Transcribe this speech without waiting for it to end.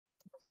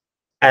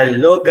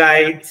Hello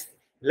guides,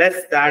 let's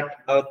start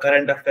our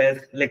current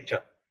affairs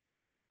lecture.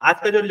 आज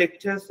का जो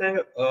लेक्चर्स है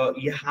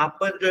यहाँ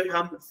पर जो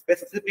हम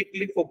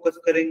स्पेसिफिकली फोकस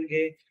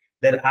करेंगे।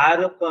 देयर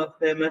आर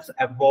फेमस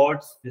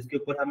अवार्ड्स जिसके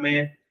ऊपर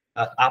हमें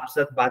आप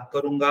सब बात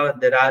करूंगा।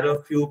 There are a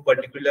few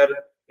particular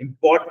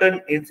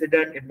important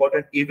incident,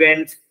 important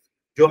events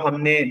जो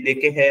हमने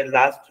देखे हैं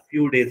लास्ट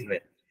फ्यू डेज में।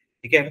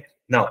 ठीक है,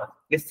 नाउ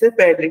इससे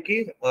पहले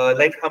कि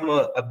लाइक हम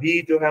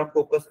अभी जो है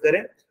फोकस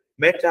करें,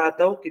 मैं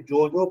चाहता हूँ कि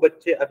जो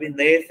बच्चे अभी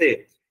नए से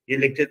ये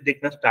लेक्चर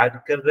देखना स्टार्ट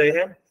कर रहे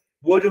हैं,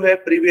 वो जो है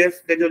प्रीवियस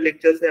के जो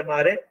लेक्चर्स है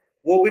हमारे,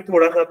 वो भी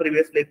थोड़ा सा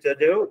प्रीवियस लेक्चर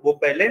जो है वो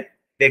पहले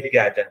देख के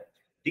आ जाए।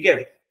 ठीक है,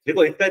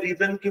 देखो इसका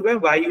रीजन क्यों है,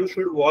 why you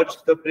should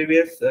watch the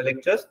previous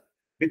lectures,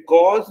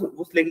 because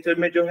उस लेक्चर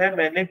में जो है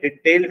मैंने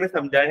डिटेल में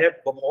समझाया है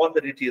बहुत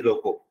सारी चीजों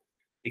को।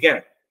 ठीक है,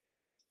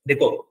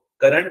 देखो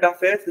current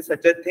affairs is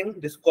such a thing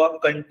जिसको आप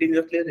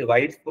कंटिन्यूअसली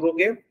रिवाइज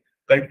करोगे,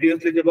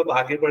 कंटिन्यूअसली जब आप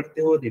आगे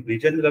बढ़ते हो,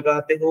 रिवीजन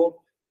लगाते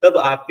हो, तब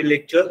आपके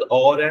लेक्चर्स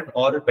और एंड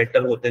और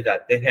बेटर होते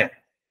जाते हैं।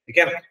 ठीक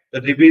है, तो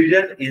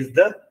रिवीजन इज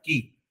द की।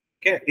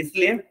 ठीक है,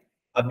 इसलिए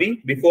अभी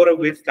before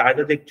we start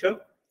the lecture,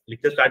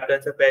 lecture start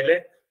करने से पहले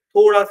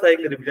थोड़ा सा एक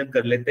रिवीजन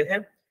कर लेते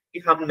हैं कि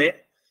हमने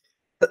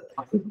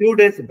फ्यू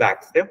डेज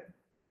बैक से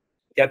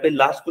या फिर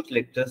लास्ट कुछ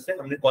लेक्चर से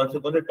हमने कौन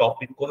से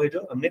टॉपिक को है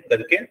जो हमने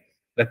करके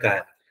रखा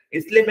है।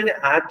 इसलिए मैंने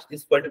आज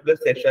इस पर्टिकुलर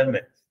सेशन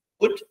में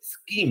कुछ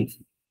स्कीम्स,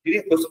 ठीक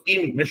है, कुछ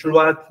स्कीम में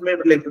शुरुआत में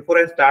before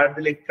I start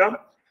the lecture,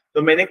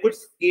 तो मैंने कुछ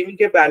स्कीम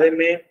के बारे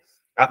में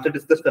आपसे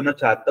डिस्कस करना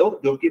चाहता हूँ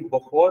जो कि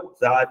बहुत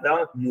ज्यादा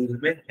न्यूज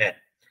में है।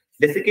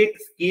 जैसे कि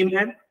एक स्कीम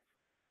है,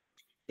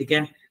 ठीक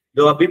है,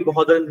 जो अभी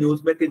बहुत ज्यादा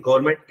न्यूज में, कि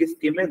गवर्नमेंट की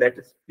स्कीम है, दैट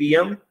इज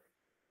पीएम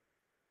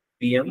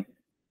पीएम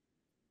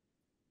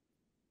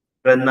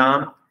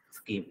प्रणाम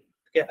स्कीम।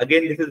 ठीक है,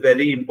 again this is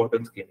very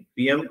important scheme,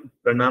 PM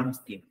प्रणाम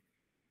स्कीम।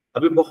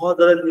 अभी बहुत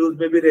ज्यादा न्यूज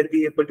में भी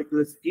रहती है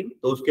पर्टिकुलर स्कीम,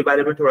 तो उसके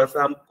बारे में थोड़ा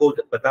सा हमको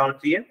पता होना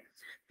चाहिए।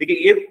 ठीक है,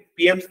 ये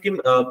पीएम स्कीम,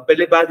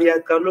 पहले बात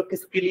याद कर लो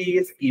किसके लिए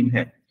ये स्कीम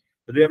है।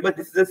 Remember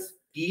this is a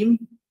scheme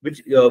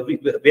which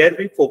where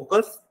we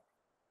focus,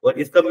 और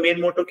इसका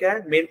मेन मोटो क्या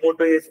है, मेन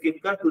मोटो है स्कीम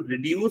का, to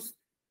reduce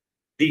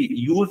the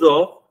use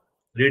of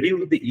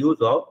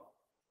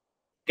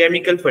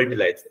chemical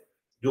fertiliser.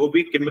 जो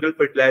भी केमिकल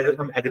फर्टिलाइजर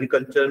हम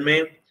एग्रीकल्चर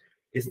में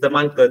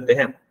इस्तेमाल करते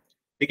हैं,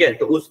 ठीक है,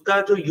 तो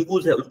उसका जो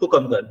यूज है उसको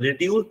कम कर,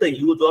 reduce the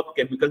use of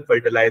chemical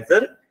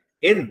fertiliser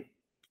in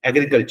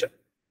agriculture.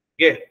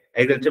 ठीक है,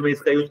 एग्रीकल्चर में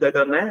इसका यूज क्या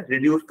करना है,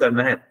 रिड्यूस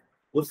करना है।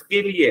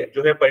 उसके लिए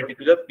जो है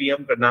पर्टिकुलर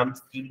पीएम प्रणाम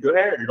स्कीम जो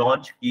है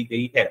लॉन्च की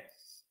गई है।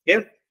 ठीक है,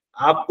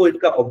 आपको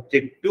इसका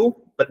ऑब्जेक्टिव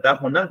पता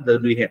होना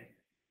जरूरी है।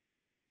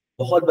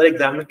 बहुत बार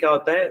एग्जाम में क्या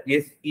होता है, ये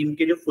स्कीम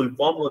के जो फुल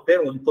फॉर्म होते हैं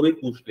उनको भी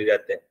पूछ ले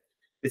जाते हैं।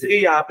 जैसे कि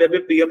यहाँ पे अभी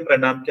पीएम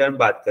प्रणाम की हम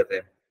बात कर रहे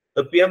हैं,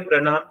 तो पीएम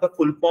प्रणाम का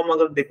फुल फॉर्म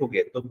अगर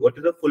देखोगे तो what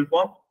is the full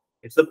form,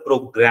 it's a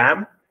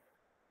programme,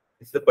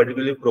 it's a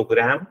particular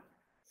programme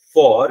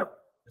for,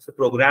 it's a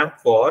programme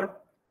for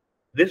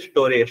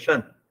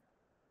restoration.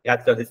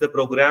 याद कर, it's a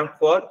programme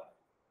for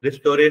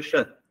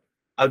restoration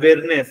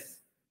awareness.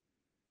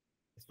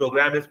 This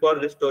programme is for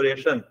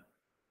restoration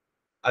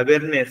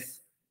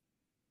awareness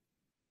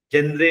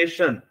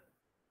generation.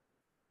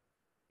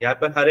 यहाँ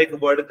पर हर एक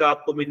word का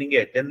आपको meaning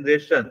है,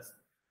 generation,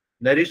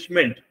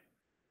 nourishment,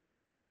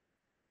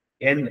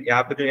 N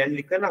यहाँ पे जो एन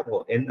लिखा है ना,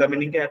 वो एन का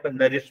मीनिंग है यहाँ पर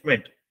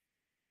nourishment,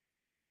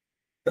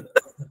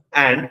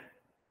 and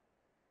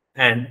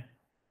and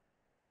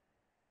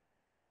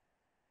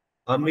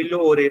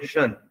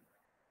अमिलोरेशन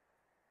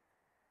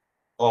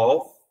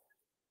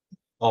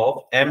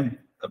of M.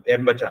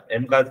 M बचा,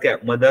 एम का क्या,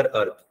 मदर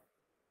अर्थ।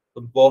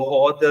 तो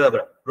बहुत ज्यादा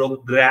बड़ा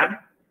programme,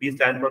 P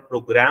stand for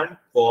programme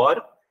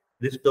for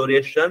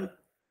restoration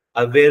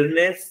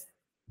awareness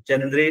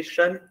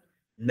generation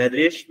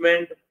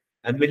nourishment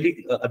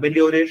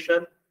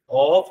अमिलियोरेशन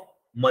of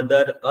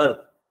mother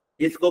earth.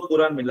 इसको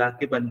पूरा मिला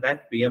के बनता है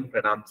पीएम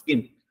प्रणाम स्कीम।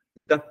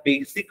 इसका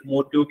बेसिक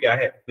मोटिव क्या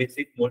है,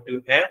 बेसिक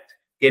मोटिव है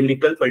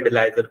केमिकल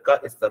फर्टिलाइजर का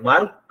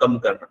इस्तेमाल कम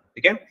करना।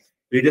 ठीक है,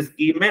 ये जो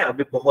स्कीम है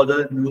अभी बहुत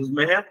ज्यादा न्यूज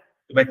में है,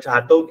 तो मैं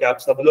चाहता हूँ कि आप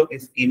सब लोग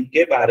इस स्कीम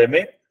के बारे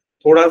में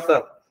थोड़ा सा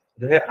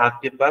जो है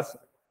आपके पास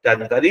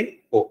जानकारी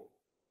हो।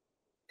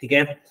 ठीक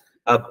है,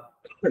 अब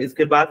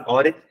इसके बाद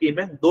और एक स्कीम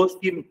है, दो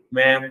स्कीम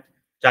मैं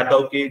चाहता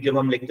हूँ कि जब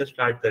हम लेक्चर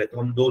स्टार्ट करें तो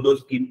हम दो दो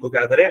स्कीम को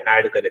क्या करें,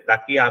 ऐड करें,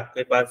 ताकि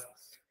आपके पास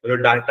जो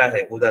डाटा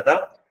है वो ज्यादा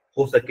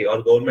हो सके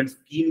और गवर्नमेंट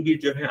स्कीम भी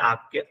जो है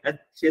आपके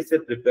अच्छे से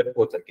प्रिपेयर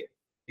हो सके।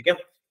 ठीक है,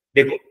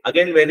 देखो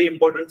अगेन वेरी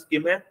इंपॉर्टेंट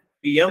स्कीम है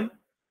पीएम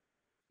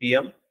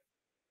पीएम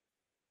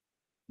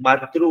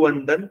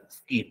मातृवंदन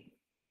स्कीम,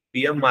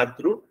 पीएम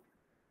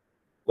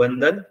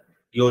मातृवंदन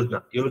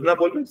योजना, योजना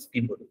बोलो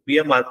स्कीम बोलो,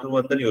 पीएम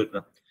मातृवंदन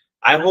योजना।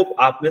 आई होप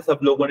आपने सब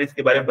लोगों ने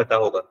इसके बारे में पता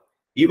होगा।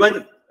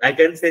 Even I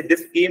can say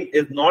this scheme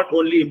is not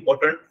only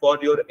important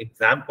for your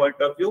exam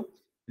point of view,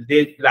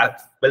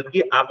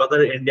 बल्कि आप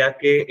अगर इंडिया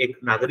के एक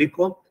नागरिक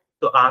हो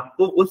तो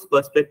आपको उस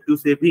पर्सपेक्टिव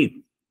से भी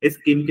इस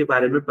स्कीम के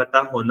बारे में पता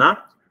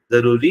होना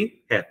जरूरी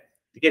है।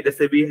 ठीक है,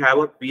 जैसे वी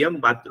हैव अ पीएम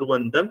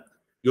मातृवंदन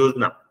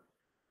योजना,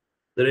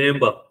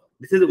 remember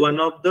this is one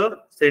of the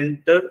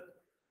center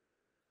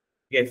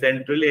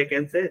centrally I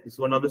can say this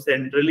one of the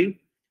centrally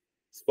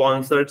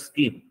sponsored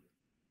scheme,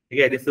 ठीक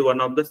है, this is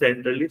one of the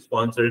centrally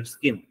sponsored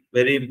scheme,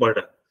 very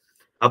important.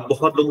 अब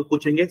बहुत लोग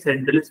पूछेंगे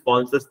centrally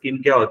sponsored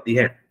scheme क्या होती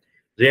है।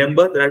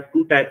 Remember there are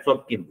two types of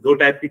scheme, दो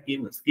टाइप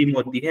की स्कीम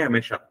होती है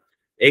हमेशा।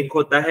 एक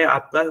होता है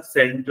आपका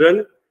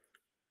सेंट्रल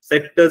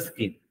सेक्टर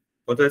स्कीम,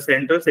 होता है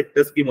सेंट्रल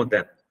सेक्टर स्कीम होता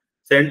है।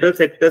 सेंट्रल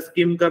सेक्टर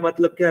स्कीम का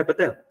मतलब क्या है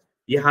पता है,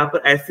 यहाँ पर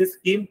ऐसी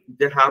स्कीम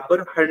जहाँ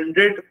पर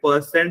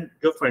 100%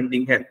 जो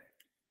फंडिंग है,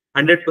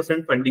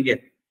 100% फंडिंग है,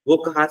 वो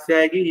कहाँ से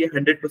आएगी, ये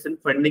 100%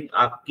 फंडिंग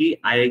आपकी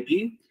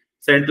आएगी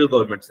सेंट्रल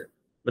गवर्नमेंट से।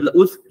 मतलब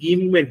उस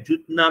स्कीम में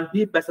जितना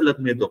भी पैसा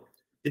लगने दो,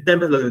 जितना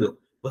पैसा लगने दो,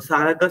 वो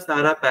सारा का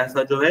सारा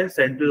पैसा जो है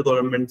सेंट्रल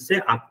गवर्नमेंट से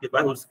आपके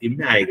पास उस स्कीम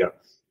में आएगा,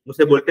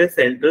 उसे बोलते हैं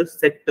सेंट्रल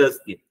सेक्टर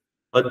स्कीम।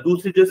 और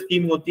दूसरी जो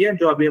स्कीम होती है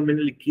जो अभी हमने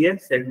लिखी है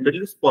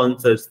सेंट्रल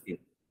स्पॉन्सर स्कीम।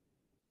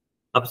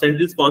 अब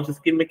सेंट्रल स्पॉन्सर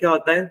स्कीम में क्या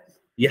होता है,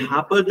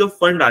 यहाँ पर जो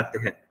फंड आते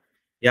हैं,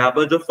 यहाँ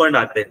पर जो फंड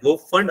आते हैं वो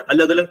फंड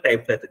अलग अलग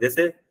टाइप से आते हैं।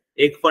 जैसे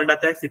एक फंड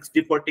आता है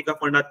 60-40 का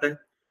फंड आता है,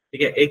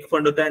 ठीक है, एक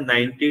फंड होता है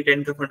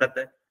 90-10 का फंड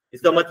आता है।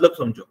 इसका मतलब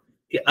समझो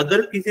कि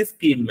अगर किसी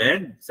स्कीम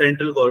में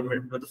सेंट्रल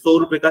गवर्नमेंट मतलब 100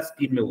 रुपए का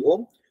स्कीम में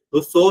वो,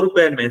 तो 100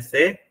 रुपए में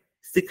से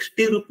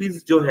 60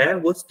 रुपीज जो है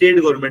वो स्टेट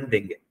गवर्नमेंट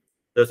देंगे,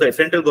 तो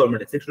सेंट्रल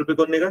गवर्नमेंट 60 रुपए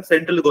कौन देगा,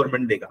 सेंट्रल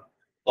गवर्नमेंट देगा।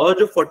 और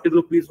जो 40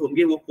 रुपीज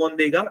होंगे वो कौन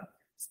देगा,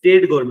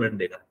 स्टेट गवर्नमेंट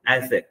देगा,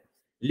 ऐसे।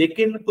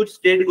 लेकिन कुछ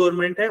स्टेट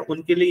गवर्नमेंट है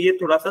उनके लिए ये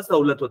थोड़ा सा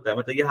सहूलत होता है,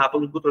 मतलब यहाँ पर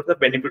उनको थोड़ा सा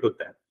बेनिफिट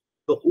होता है।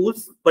 तो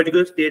उस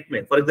पर्टिकुलर स्टेट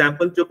में फॉर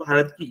एग्जांपल जो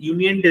भारत की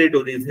यूनियन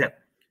टेरिटोरीज है,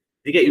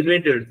 ठीक है,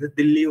 यूनियन टेरिटोरीज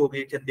दिल्ली हो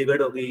गई,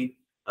 चंडीगढ़ हो गई,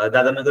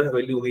 दादरा नगर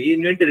हवेली हो गई, ये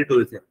यूनियन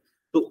टेरिटोरीज है।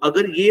 तो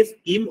अगर ये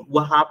स्कीम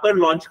वहां पर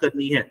लॉन्च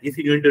करनी है, इस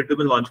यूनियन टेरिटोरी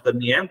में लॉन्च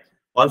करनी है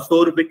और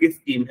 100 रुपए की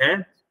स्कीम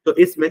है, तो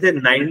इसमें से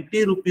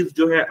 90 रुपीज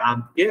जो है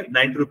आपके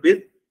 90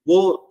 रुपीज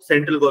वो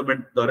सेंट्रल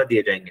गवर्नमेंट द्वारा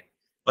दिए जाएंगे,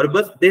 और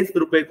बस 10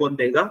 रुपए कौन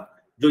देगा,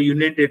 जो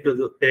यूनियन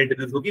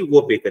टेरिटोरीज होगी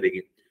वो पे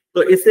करेगी।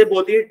 तो इससे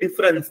बहुत ही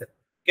डिफरेंस है,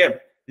 ठीक है।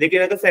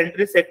 लेकिन अगर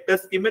सेंट्रल सेक्टर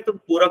स्कीम में तो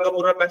पूरा का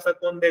पूरा पैसा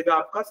कौन देगा,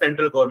 आपका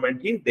सेंट्रल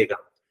गवर्नमेंट ही देगा।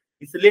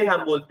 इसलिए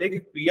हम बोलते हैं कि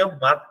पीएम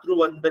मातृ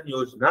वंदन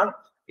योजना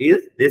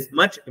इज दिस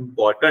मच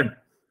इम्पोर्टेंट,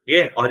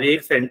 ये और ये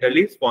एक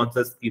सेंट्रली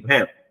स्पॉन्सर स्कीम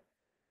है।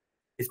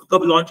 इसको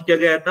कब लॉन्च किया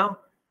गया था,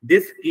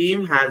 this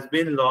scheme has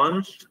been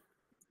launched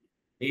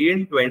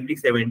in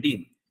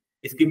 2017।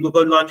 Scheme को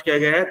कब लॉन्च किया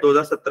गया है,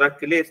 2017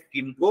 के लिए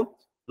स्कीम को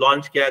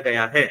लॉन्च किया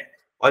गया है।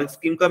 और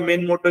स्कीम का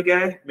मेन मोटो क्या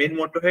है, मेन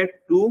मोटो है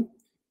टू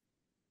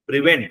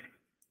प्रिवेंट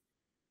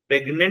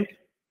प्रेग्नेंट,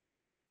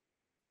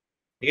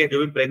 ठीक है, जो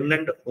भी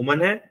प्रेग्नेंट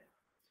वुमन है,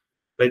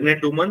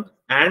 प्रेग्नेंट वुमन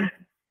एंड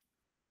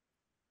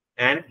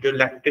जो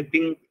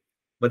लैक्टेटिंग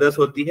मदर्स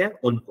होती है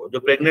उनको, जो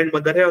प्रेग्नेंट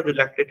मदर है और जो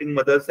लैक्टेटिंग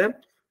मदर्स है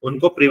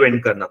उनको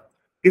प्रिवेंट करना।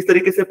 किस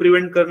तरीके से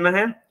प्रिवेंट करना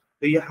है,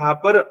 तो यहाँ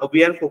पर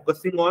वी आर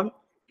फोकसिंग ऑन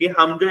कि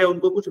हम जो है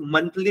उनको कुछ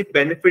मंथली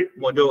बेनिफिट,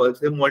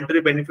 जो मॉनिटरी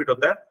बेनिफिट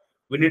होता है,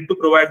 we need to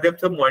provide them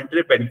some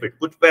monetary benefit,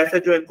 कुछ पैसे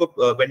जो इनको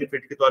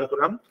बेनिफिट के तौर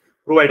पर हम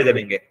प्रोवाइड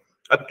करेंगे।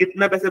 अब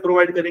कितना पैसे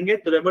प्रोवाइड करेंगे,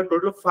 तो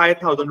टोटल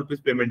 5000 रुपीज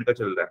पेमेंट का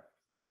चल रहा है।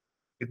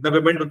 कितना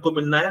पेमेंट उनको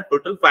मिलना है,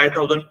 टोटल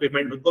 5000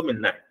 पेमेंट उनको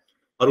मिलना है।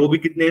 और वो भी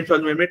कितने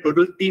इंस्टॉलमेंट में,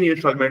 टोटल 3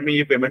 इंस्टॉलमेंट में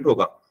ये पेमेंट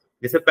होगा।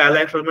 जैसे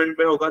पहला इंस्टॉलमेंट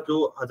में होगा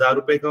जो 1000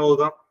 रुपए का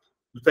होगा,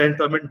 दूसरा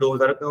इंस्टॉलमेंट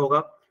 2000 का होगा,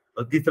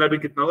 और तीसरा भी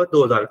कितना होगा,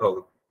 2000 का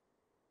होगा।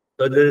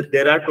 तो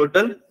there are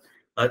total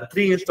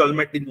 3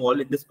 instalment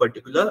involve in this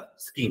particular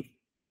scheme,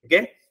 ठीक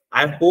है।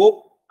 आई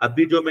होप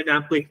अभी जो मैंने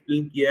आपको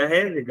एक्सप्लेन किया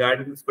है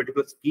regarding this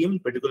particular scheme,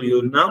 particular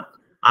योजना,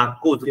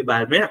 आपको उसके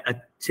बारे में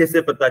अच्छे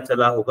से पता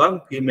चला होगा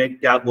कि मैं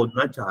क्या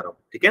बोलना चाह रहा हूँ,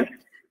 ठीक है।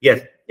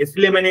 यस,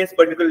 इसलिए मैंने इस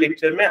पर्टिकुलर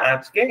लेक्चर में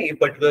आज के ये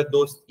पर्टिकुलर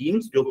 2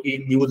 स्कीम्स जो कि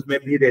न्यूज में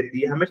भी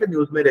रहती है, हमेशा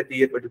न्यूज में रहती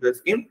है पर्टिकुलर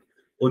स्कीम,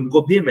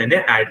 उनको भी मैंने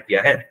ऐड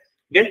किया है,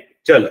 ठीक है।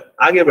 चलो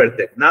आगे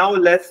बढ़ते हैं। Now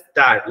let's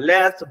start,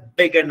 let's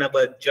begin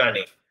our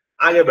journey.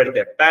 आगे बढ़ते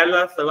हैं।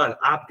 पहला सवाल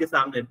आपके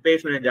सामने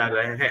पेश होने जा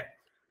रहा है।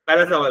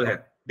 पहला सवाल है,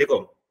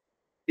 देखो,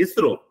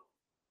 ISRO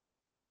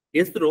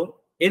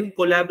in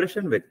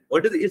collaboration with,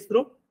 what is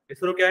ISRO?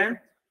 ISRO क्या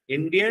है?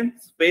 Indian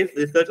space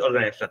research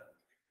organisation,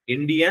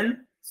 Indian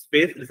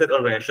space research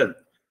organisation.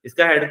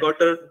 इसका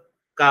हेडक्वार्टर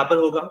कहां पर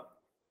होगा,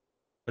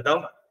 बताओ,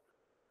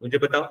 मुझे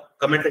बताओ,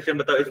 कमेंट सेक्शन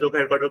बताओ, इसरो का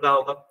हेडक्वार्टर कहां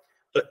होगा।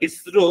 तो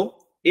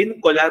ISRO in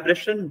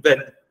collaboration with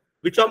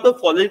which of the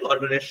following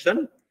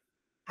organisation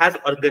has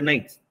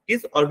organised,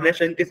 किस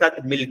ऑर्गेनाइजेशन के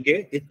साथ मिलके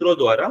इसरो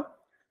द्वारा,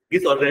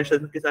 किस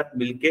ऑर्गेनाइजेशन के साथ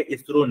मिलके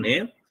इसरो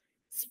ने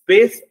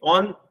स्पेस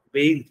ऑन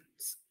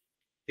व्हील्स,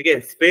 ठीक है,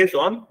 स्पेस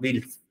ऑन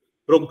व्हील्स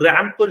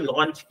प्रोग्राम को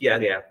लॉन्च किया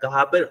गया,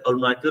 कहां पर?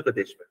 अरुणाचल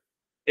प्रदेश में,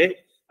 ठीक।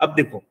 अब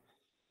देखो,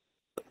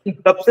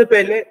 सबसे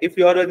पहले if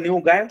you are a new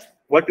guy,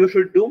 what you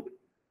should do,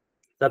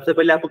 सबसे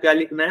पहले आपको क्या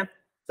लिखना है,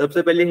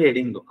 सबसे पहले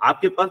हेडिंग दो।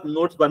 आपके पास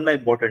नोट्स बनना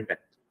इंपॉर्टेंट है।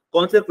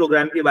 कौन से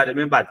प्रोग्राम के बारे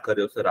में बात कर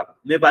रहे हो सर आप?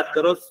 मैं बात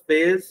कर रहा हूँ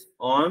स्पेस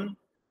ऑन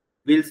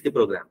व्हील्स के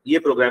प्रोग्राम, ये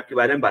प्रोग्राम के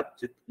बारे में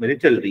बातचीत मेरी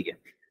चल रही है,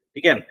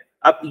 ठीक है।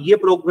 अब ये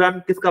प्रोग्राम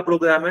किसका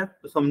प्रोग्राम है,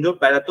 तो समझो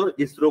पहला तो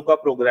इसरो का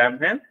प्रोग्राम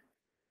है,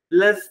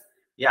 प्लस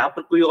यहाँ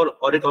पर कोई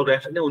और एक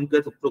ऑर्गेनाइजेशन है उनका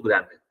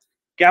प्रोग्राम है।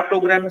 क्या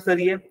प्रोग्राम है सर?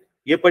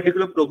 ये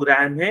पर्टिकुलर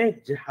प्रोग्राम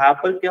है जहां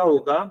पर क्या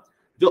होगा,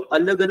 जो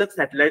अलग अलग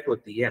सैटेलाइट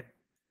होती है,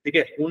 ठीक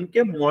है,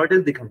 उनके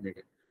मॉडल दिखाएंगे।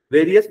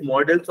 वेरियस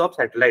मॉडल्स ऑफ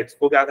सैटेलाइट्स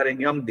को क्या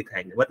करेंगे, हम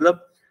दिखाएंगे।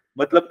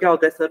 मतलब क्या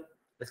होता है सर,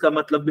 इसका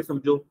मतलब भी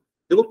समझो।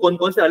 देखो कौन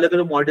कौन से अलग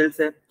अलग मॉडल्स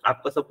हैं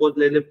आपका, सपोज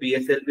ले ले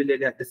पीएसएलवी ले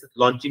लिया, this is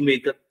launching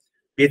vehicle.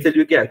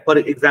 PSLV क्या है, फॉर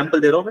एग्जांपल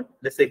दे रहा हूं मैं,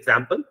 जैसे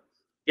एग्जांपल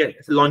क्या है,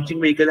 लॉन्चिंग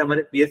व्हीकल है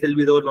हमारे,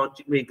 पीएसएलवी इज और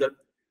लॉन्चिंग व्हीकल,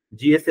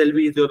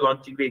 जीएसएलवी इज और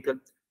लॉन्चिंग व्हीकल।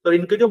 तो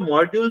इनके जो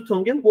मॉड्यूल्स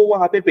होंगे वो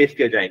वहां पे पेश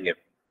किए जाएंगे,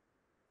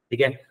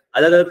 ठीक है।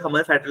 अलग अलग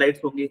हमारे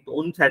सैटेलाइट्स होंगे, तो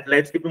उन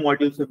सैटेलाइट्स के भी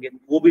मॉड्यूल्स होंगे,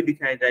 वो भी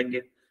दिखाए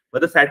जाएंगे।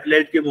 मतलब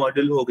सैटेलाइट के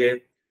मॉड्यूल हो गए,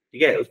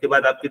 ठीक है। उसके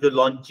बाद आपके जो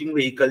लॉन्चिंग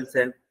व्हीकल्स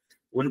हैं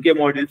उनके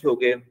मॉड्यूल्स हो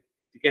गए,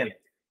 ठीक है।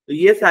 तो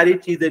ये सारी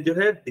चीजें जो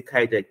है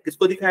दिखाई जाएगी।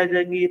 किसको दिखाई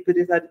जाएंगी ये फिर,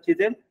 ये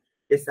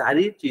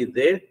सारी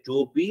चीजें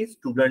जो भी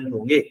स्टूडेंट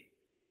होंगे,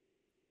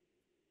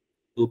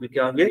 जो भी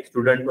क्या होंगे,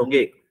 स्टूडेंट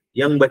होंगे,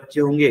 यंग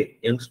बच्चे होंगे,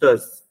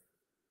 यंगस्टर्स,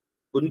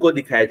 उनको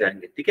दिखाए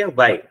जाएंगे, ठीक है।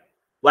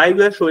 Why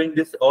we are showing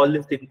this all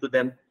this thing to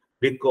them,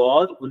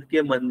 because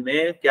उनके मन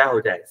में क्या हो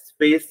जाए,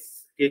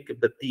 स्पेस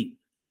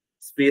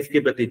के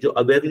प्रति जो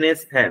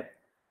अवेयरनेस है,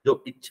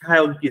 जो इच्छा है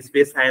उनकी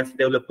स्पेस साइंस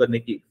डेवलप करने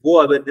की, वो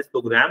अवेयरनेस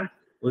प्रोग्राम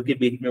उनके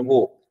बीच में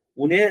हो।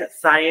 उन्हें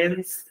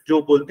साइंस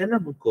जो बोलते हैं ना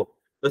उनको,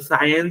 तो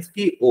साइंस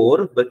की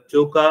ओर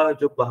बच्चों का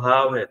जो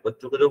बहाव है,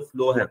 बच्चों का जो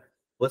फ्लो है,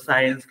 वो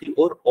साइंस की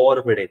ओर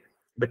और बढ़े,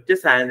 बच्चे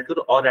साइंस की ओर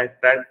और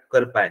अट्रैक्ट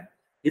कर पाए।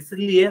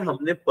 इसलिए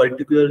हमने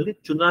पर्टिकुलरली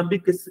चुना भी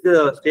किस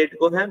स्टेट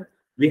को है,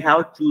 we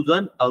have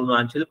chosen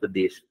Arunachal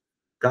Pradesh.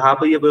 कहाँ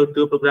पर ये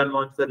प्रोग्राम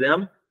लॉन्च कर रहे हैं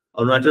हम,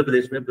 अरुणाचल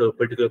प्रदेश में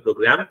पर्टिकुलर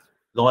प्रोग्राम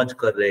लॉन्च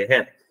कर रहे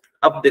हैं।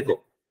 अब देखो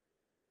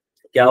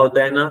क्या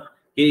होता है ना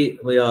कि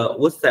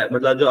उस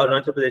मतलब जो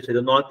अरुणाचल प्रदेश है,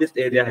 जो नॉर्थ ईस्ट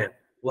एरिया है,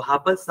 वहां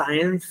पर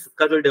साइंस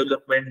का जो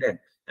डेवलपमेंट है,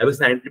 अभी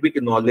साइंटिफिक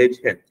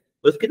नॉलेज है,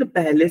 उसकी तो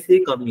पहले से ही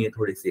कमी है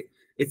थोड़ी सी।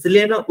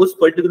 इसलिए ना उस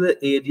पर्टिकुलर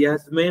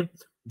एरियाज में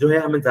जो है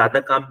हमें ज्यादा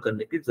काम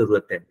करने की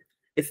जरूरत है।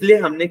 इसलिए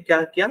हमने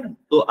क्या किया,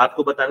 तो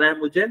आपको बताना है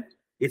मुझे,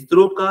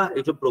 इसरो का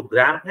ये जो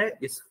प्रोग्राम है,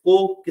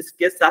 इसको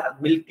किसके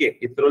साथ मिलके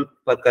इसरो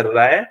कर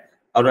रहा है,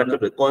 अरुणाचल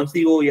प्रदेश। कौन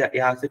सी वो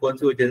यहाँ से कौन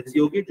सी वो एजेंसी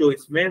होगी जो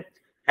इसमें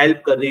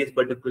हेल्प कर रही है इस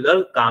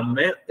पर्टिकुलर काम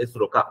में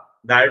इसरो का,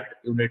 that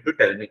you need to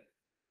tell me.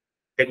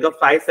 Take a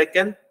 5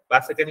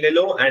 second ले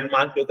लो and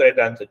mark your correct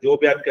answer. जो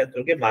भी आपके आंसर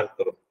होंगे मार्क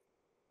करो।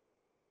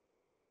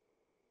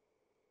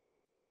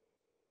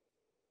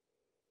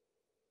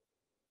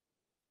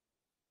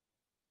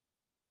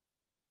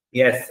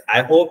 यस,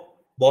 आई होप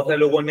बहुत सारे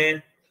लोगों ने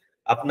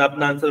अपना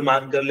अपना आंसर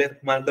मार्क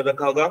कर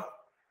रखा होगा।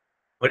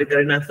 What is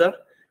correct answer?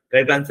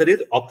 Correct answer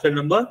is option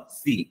number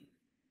C.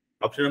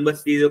 Option number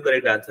C is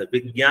correct answer,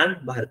 विज्ञान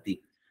भारती।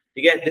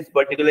 ठीक है, दिस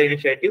पर्टिकुलर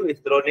इनिशिएटिव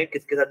इसरो ने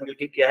किसके साथ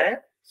मिलकर किया है,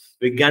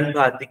 विज्ञान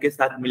भारती के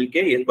साथ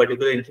मिलकर इस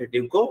पर्टिकुलर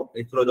इनिशिएटिव को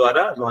इसरो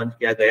द्वारा लॉन्च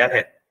किया गया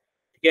है।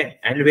 ठीक है,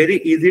 and very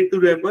easy to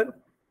remember,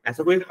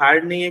 ऐसा कोई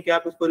हार्ड नहीं है कि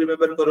आप इसको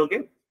रिमेम्बर करोगे।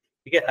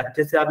 ठीक है,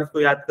 अच्छे से आप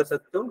इसको याद कर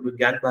सकते हो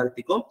विज्ञान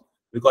भारती को,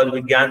 बिकॉज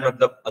विज्ञान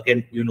मतलब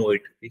अगेन यू नो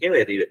इट। ठीक है,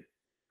 वेरी वेल।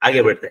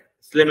 आगे बढ़ते हैं।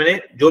 इसलिए मैंने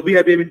जो भी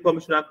अभी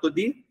इन्फॉर्मेशन आपको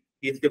दी,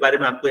 इसके बारे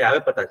में आपको यहाँ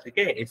पे पता। ठीक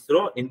है,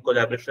 इसरो इन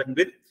कोलैबोरेशन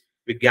विद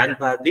विज्ञान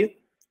Bharti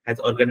has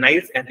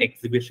organised an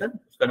exhibition.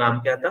 उसका नाम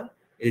क्या था,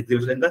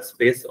 एग्जीबिशन का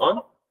स्पेस ऑन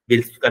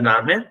व्हील्स का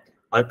नाम है।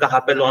 और कहाँ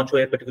पे लॉन्च हुआ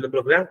है पर्टिकुलर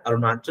प्रोग्राम,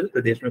 अरुणाचल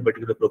प्रदेश में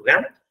पर्टिकुलर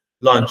प्रोग्राम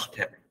लॉन्च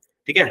है।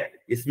 ठीक है,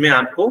 इसमें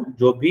आपको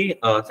जो भी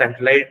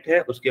सैटेलाइट है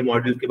उसके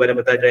मॉड्यूल के बारे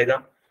में बताया जाएगा,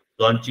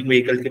 लॉन्चिंग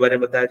व्हीकल के बारे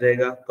में बताया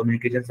जाएगा,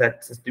 कम्युनिकेशन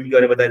सिस्टम के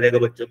बारे में बताया जाएगा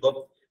बच्चों को,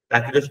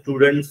 ताकि जो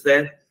स्टूडेंट्स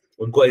हैं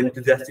उनको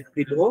एंथुसियास्टिक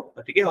फील हो।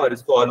 ठीक है, और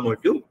इसको और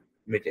मोटिव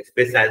मिले,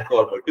 स्पेस साइंस को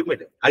और मोटिव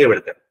मिले। आगे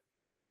बढ़ते हैं।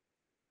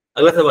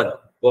 अगला सवाल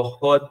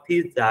बहुत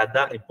ही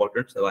ज्यादा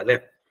इंपॉर्टेंट सवाल है।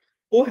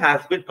 Who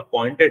has been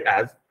appointed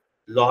as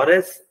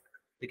Laureus,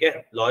 ठीक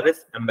है,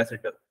 लॉरेस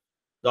एम्बेसडर।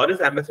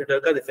 लॉरेस एम्बेसडर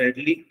का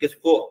रिसेंटली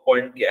किसको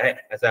अपॉइंट किया है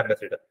एज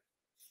एम्बेसडर?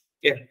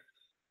 ठीक है,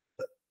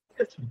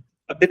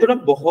 अब देखो ना,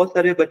 बहुत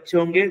सारे बच्चे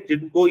होंगे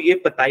जिनको ये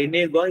पता ही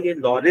नहीं होगा ये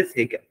लॉरेस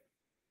है क्या।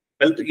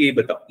 पहले तो ये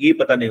बताओ, ये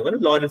पता नहीं होगा ना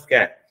लॉरेस क्या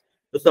है।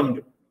 तो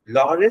समझो,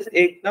 लॉरेस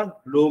एक ना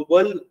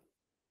ग्लोबल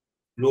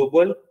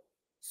ग्लोबल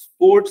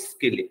स्पोर्ट्स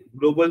के लिए,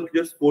 ग्लोबल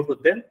जो स्पोर्ट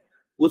होते हैं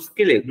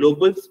उसके लिए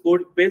ग्लोबल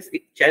स्पोर्ट बेस्ड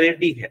एक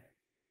चैरिटी है।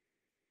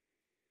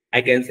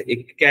 आई कैन से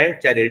एक क्या है,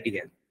 चैरिटी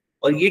है।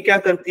 और ये क्या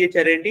करती है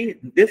charity,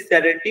 this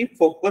charity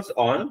focus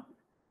on,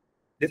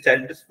 this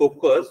charity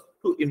focus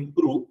to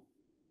improve,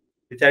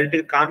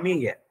 charity का काम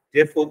ही है,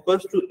 they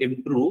focus to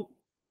improve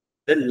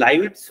the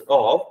lives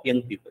of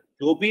young people.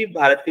 जो भी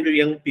भारत के जो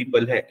यंग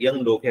पीपल है,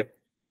 यंग लोग है,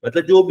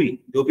 मतलब जो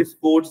भी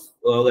स्पोर्ट्स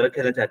वगैरह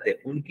खेलना चाहते हैं,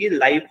 उनकी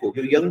लाइफ हो,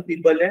 जो यंग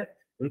पीपल है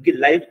उनकी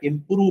लाइफ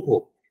इंप्रूव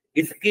हो,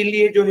 इसके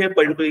लिए जो है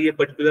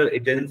पर्टिकुलर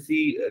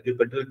एजेंसी, जो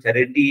पर्टिकुलर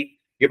चैरिटी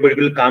ये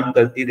पर्टिकुलर काम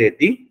करती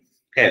रहती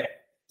है।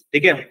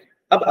 ठीक है,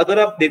 अब अगर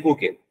आप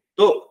देखोगे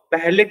तो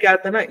पहले क्या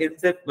था ना,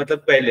 इनसे मतलब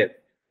पहले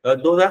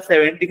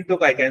 2017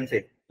 तक, आई कैन से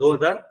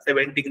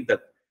 2017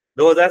 तक,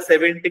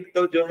 2017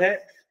 तक जो है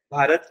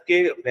भारत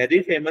के very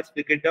famous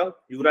cricketer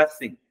Yuvraj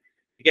Singh,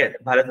 ठीक है,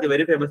 भारत के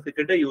very famous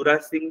cricketer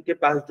Yuvraj Singh के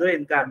पास जो है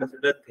इनका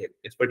एम्बेसडर थे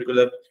इस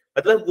पर्टिकुलर,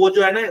 मतलब वो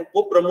जो है ना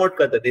वो प्रमोट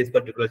करते थे इस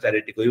पर्टिकुलर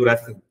चैरिटी को, युवराज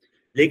सिंह।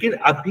 लेकिन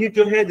अभी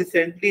जो है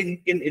रिसेंटली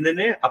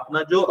इन्होंने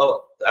अपना जो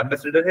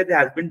एम्बेसडर है, दे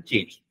हैज बीन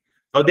चेंज,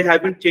 और they have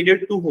been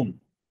changed to whom,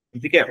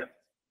 ठीक है।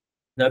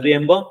 Now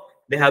remember,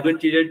 they have been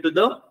changed to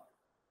the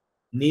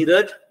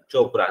Neeraj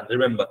Chopra.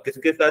 Remember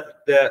किसके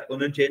साथ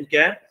उन्होंने चेंज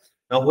किया है?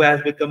 Now who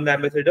has become the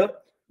ambassador?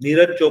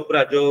 Neeraj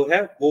Chopra जो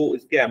है वो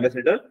इसके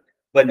एम्बेसडर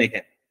बने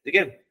हैं, ठीक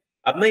है।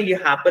 अब मैं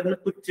यहाँ पर मैं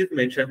कुछ चीज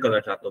मेंशन करना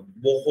चाहता हूँ,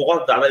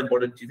 बहुत ज्यादा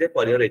इंपॉर्टेंट चीज है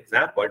for your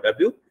exam point of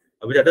view.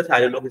 अभी ज्यादा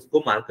सारे लोग इसको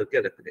मार्क करके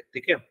रख रहे हैं,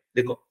 ठीक है।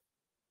 देखो,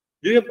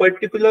 जो ये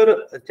पर्टिकुलर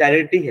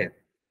चैरिटी है,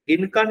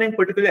 इनका ना एक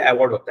पर्टिकुलर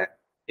अवार्ड होता है,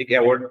 एक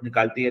अवार्ड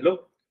निकालती है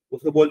लोग,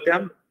 उसको बोलते हैं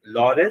हम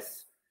Laureus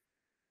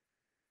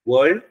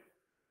world,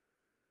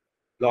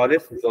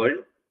 Laureus world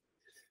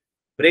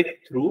break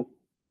through,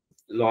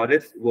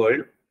 Laureus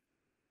world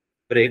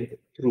break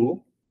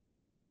through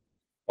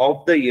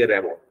of the year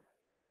award,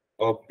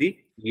 of the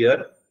year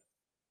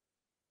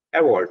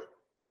award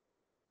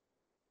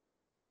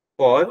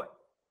for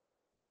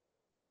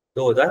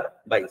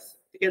 2022,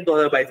 ठीक है।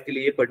 2022 के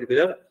लिए ये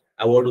पर्टिकुलर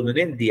अवार्ड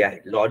उन्होंने दिया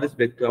है, लॉरेंस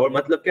ब्रेक थ्रू अवार्ड।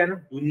 मतलब क्या है ना,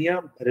 दुनिया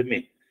भर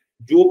में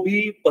जो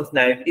भी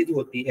पर्सनैलिटीज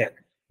होती है,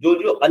 जो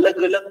जो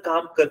अलग अलग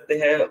काम करते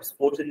हैं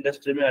स्पोर्ट्स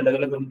इंडस्ट्री में, अलग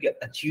अलग उनके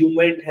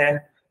अचीवमेंट है,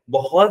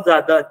 बहुत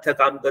ज्यादा अच्छा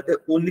काम करते हैं,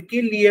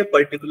 उनके लिए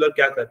पर्टिकुलर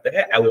क्या करते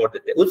हैं, अवार्ड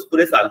देते हैं उस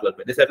पूरे साल भर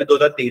में। जैसे अभी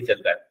 2023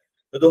 चल रहा है,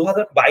 तो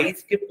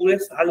 2022 के पूरे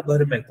साल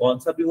भर में कौन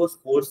सा भी वो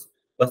स्पोर्ट्स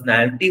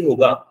पर्सनैलिटी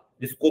होगा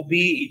जिसको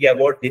भी ये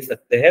अवार्ड दे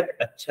सकते हैं,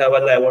 अच्छा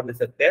वाला अवार्ड दे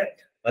सकते हैं,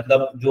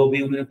 मतलब जो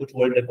भी उन्होंने कुछ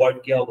वर्ल्ड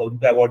रिकॉर्ड किया होगा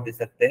उनको अवार्ड दे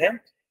सकते हैं।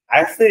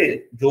 ऐसे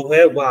जो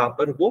है वहां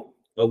पर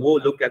वो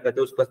लोग क्या करते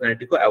हैं, उस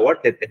पर्सनैलिटी को अवार्ड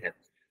देते हैं।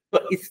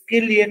 तो इसके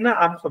लिए ना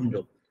आप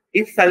समझो,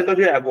 इस साल का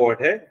जो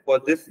अवार्ड है for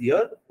this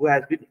year who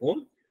has been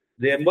own,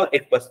 remember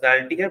एक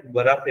पर्सनैलिटी है,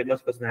 बड़ा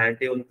फेमस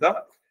पर्सनैलिटी है उनका,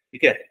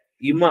 ठीक है,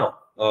 इमा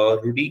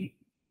रूडी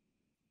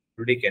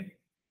रूडिकन,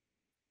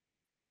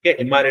 ठीक है,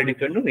 इमा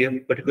रूडिकन, ये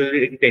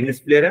पर्टिकुलरली एक टेनिस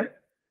प्लेयर है।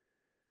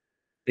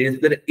 टेनिस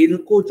प्लेयर,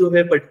 इनको जो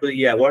है पर्टिकुलर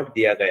ये अवार्ड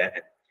दिया गया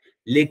है।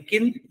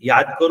 लेकिन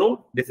याद करो,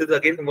 this is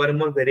again one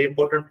more very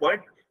important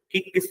point, कि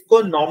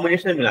किसको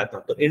नॉमिनेशन मिला था।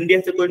 तो इंडिया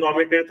से कोई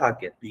नॉमिनेटेड था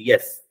क्या? तो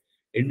यस,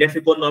 इंडिया से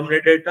कौन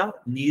नॉमिनेटेड था?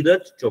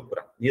 Neeraj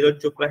Chopra.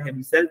 Neeraj Chopra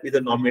himself is a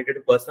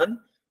nominated person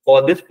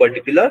for this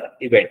particular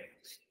event.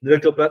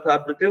 Neeraj Chopra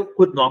साहब जो थे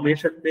खुद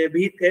नॉमिनेशन में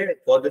भी थे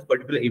फॉर दिस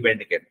पर्टिकुलर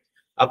इवेंट के।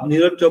 अब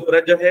नीरज चोपड़ा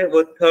जो है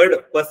वो थर्ड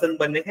पर्सन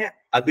बने हैं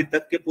अभी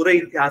तक के पूरे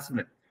इतिहास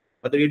में।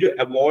 मतलब ये जो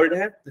अवार्ड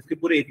है इसके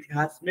पूरे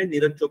इतिहास में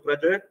नीरज चोपड़ा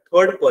जो है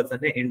थर्ड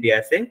पर्सन है इंडिया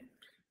से,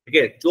 ठीक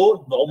है, जो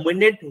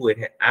नॉमिनेट हुए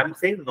हैं। आई एम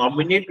सेइंग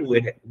नॉमिनेट हुए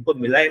हैं, उनको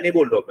मिला है नहीं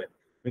बोल रहा हूं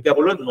मैं क्या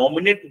बोल रहा हूँ,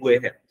 नॉमिनेट हुए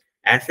हैं।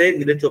 ऐसे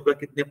नीरज चोपड़ा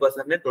कितने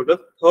पर्सन है? टोटल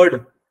थर्ड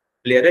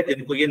प्लेयर है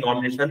जिनको ये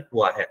नॉमिनेशन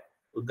हुआ है,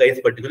 उनका इस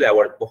पर्टिकुलर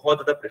अवार्ड बहुत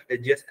ज्यादा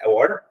प्रेस्टिजियस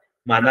अवार्ड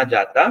माना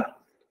जाता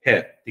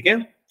है, ठीक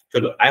है।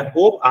 चलो, आई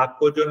होप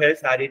आपको जो है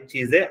सारी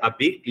चीजें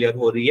अभी क्लियर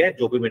हो रही है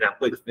जो भी मैंने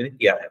आपको एक्सप्लेन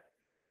किया है,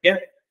 ठीक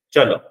है।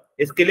 चलो,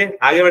 इसके लिए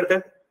आगे बढ़ते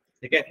हैं,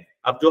 ठीक है।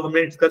 अब जो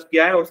हमने डिस्कस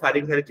किया है वो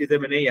सारी सारी चीजें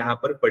मैंने यहाँ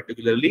पर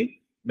पर्टिकुलरली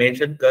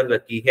मेंशन कर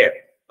रखी है।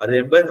 और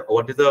रिमेंबर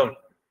व्हाट इज द,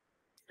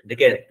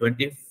 ठीक है,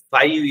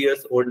 25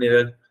 years old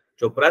Neeraj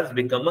Chopra has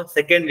become a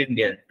second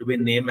Indian to be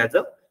named as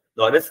a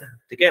Laurus,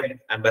 ठीक है,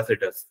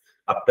 ambassadors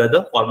after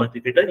the former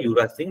cricketer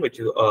Yuvraj Singh which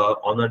is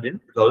honored in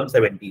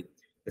 2017।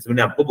 इसमें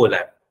मैंने आपको बोला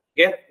है,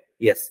 ठीक है।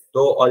 यस,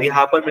 तो और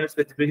यहाँ पर मैंने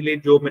स्पेसिफिकली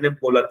जो मैंने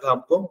बोला था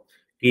आपको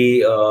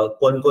कि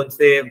कौन कौन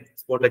से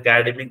स्पोर्ट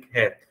एकेडमिक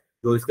है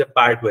जो इसके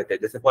पार्ट हुए थे।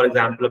 जैसे फॉर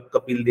एग्जाम्पल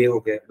कपिल देव हो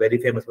गए, very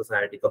famous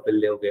personality Kapil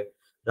Dev हो गए,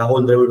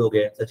 राहुल द्रविड़ हो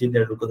गए, सचिन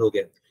तेंदुलकर हो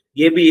गए,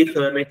 ये भी एक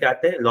समय में क्या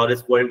थे,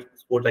 लॉरेंस वर्ल्ड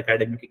स्पोर्ट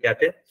एकेडमी के क्या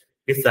थे,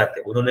 हिस्सा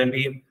थे। उन्होंने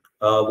भी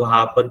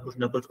वहां पर कुछ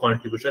ना कुछ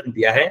कंट्रीब्यूशन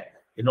दिया है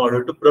in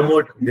order to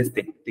promote this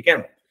thing, ठीक है।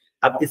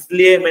 अब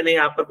इसलिए मैंने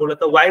यहाँ पर बोला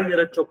था why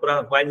Neeraj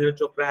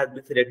Chopra has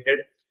been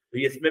selected, तो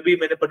इसमें भी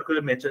मैंने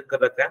पर्टिकुलर मेंशन कर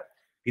रखा है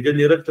कि जो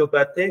नीरज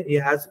चोपड़ा थे ही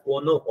हैज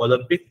वोन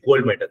ओलंपिक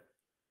गोल्ड मेडल,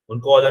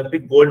 उनको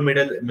ओलंपिक गोल्ड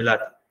मेडल मिला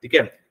था, ठीक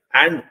है।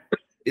 एंड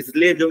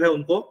इसलिए जो है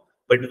उनको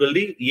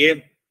पर्टिकुलरली ये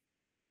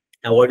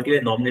अवार्ड के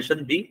लिए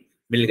नॉमिनेशन भी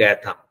मिल गया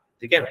था,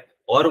 ठीक है,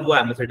 और वो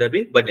एम्बेसडर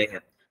भी बने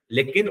हैं।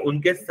 लेकिन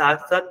उनके साथ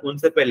साथ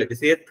उनसे पहले,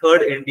 जैसे ये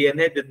थर्ड इंडियन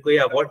है जिनको ये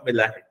अवार्ड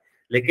मिला है,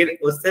 लेकिन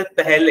उससे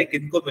पहले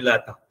किनको मिला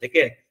था, ठीक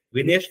है,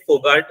 विनेश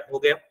फोगाट हो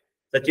गया,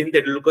 सचिन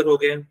तेंदुलकर हो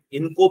गए,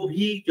 इनको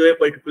भी जो है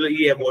पर्टिकुलर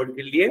ये अवार्ड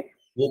के लिए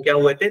वो क्या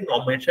हुए थे,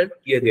 नॉमिनेशन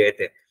किए गए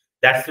थे।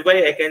 That's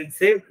why I can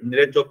say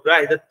Neeraj Chopra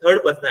is the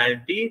third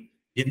personality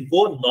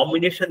जिनको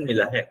नॉमिनेशन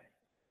मिला है।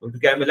 उनको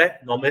क्या मिला है,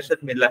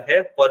 नॉमिनेशन मिला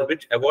है फॉर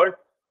विच अवार्ड,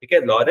 ठीक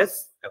है, लॉरेंस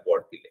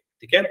अवार्ड के लिए,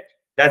 ठीक है।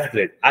 That's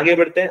great. आगे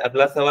बढ़ते हैं,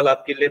 अगला सवाल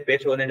आपके लिए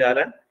पेश होने जा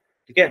रहा है,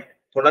 ठीक है।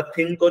 थोड़ा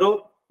थिंक करो,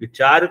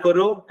 विचार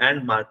करो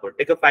एंड मार्क करो,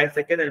 take a 5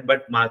 second and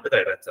but mark the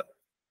correct answer.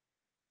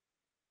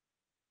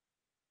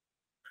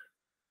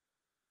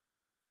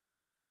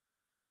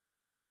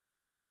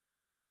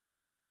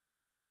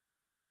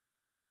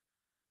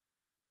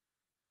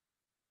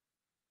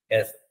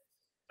 Yes,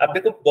 अब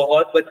देखो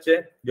बहुत बच्चे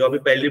जो अभी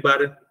पहली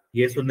बार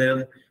ये सुन रहे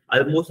होंगे,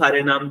 ऑलमोस्ट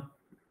सारे नाम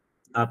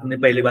आपने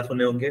पहली बार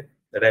सुने होंगे,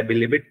 आई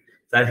बिलीव इट,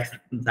 सारे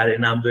सारे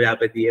नाम जो यहाँ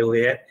पे दिए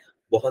हुए हैं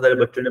बहुत सारे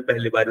बच्चों ने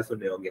पहली बार ही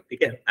सुने होंगे,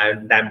 ठीक है, आई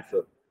एम डैम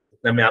श्योर,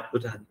 इतना मैं आपको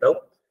जानता हूँ,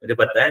 मुझे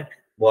पता है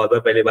बहुत बार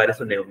पहली बार ही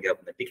सुने होंगे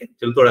आपने, ठीक है।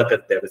 चलो थोड़ा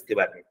करते हैं इसके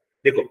बारे में।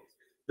 देखो,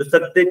 तो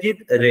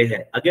सत्यजीत रे है,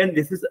 again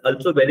this is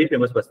also very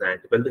famous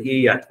personality, पहले तो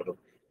यही याद करो,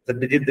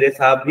 सत्यजीत रे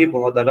साहब भी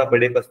बहुत ज्यादा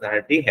बड़े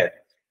पर्सनैलिटी है,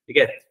 ठीक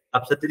है।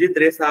 अब सत्यजीत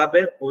रे साहब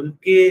है,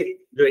 उनके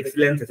जो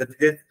एक्सीलेंस है,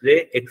 सत्यजीत रे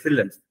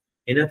excellence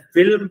in a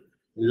film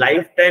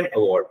life time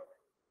award,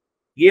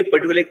 ये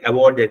पर्टिकुलर एक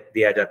अवार्ड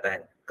दिया जाता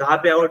है। कहाँ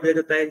पे अवार्ड दिया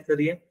जाता है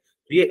सर?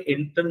 ये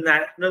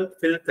इंटरनेशनल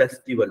फिल्म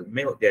फेस्टिवल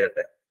में दिया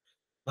जाता है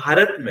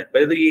भारत में।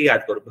 पहले तो ये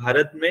याद करो,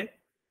 भारत में,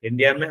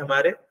 इंडिया में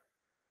हमारे,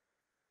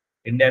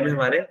 इंडिया में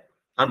हमारे,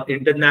 हम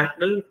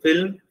इंटरनेशनल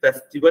फिल्म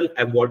फेस्टिवल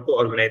अवार्ड को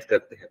ऑर्गेनाइज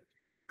करते हैं।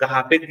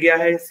 कहाँ पे किया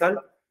है इस साल?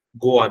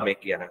 गोवा में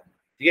किया है,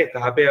 ठीक है।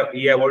 कहाँ पे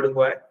ये अवार्ड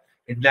हुआ है?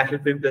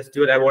 इंटरनेशनल फिल्म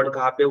फेस्टिवल अवार्ड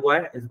कहाँ पे हुआ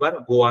है? इस बार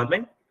गोवा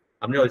में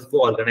हमने इसको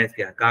ऑर्गेनाइज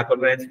किया। कहाँ पे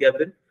ऑर्गेनाइज किया?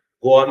 फिर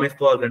गोवा में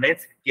इसको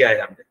ऑर्गेनाइज किया है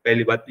हमने।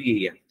 पहली बात तो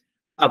यही है।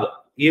 अब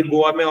ये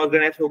गोवा में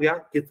ऑर्गेनाइज हो गया,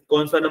 किस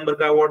कौन सा नंबर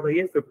का अवार्ड है?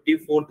 ये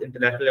 54th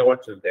इंटरनेशनल अवार्ड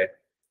चल रहा है।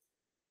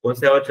 कौन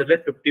से अवार्ड चल रहे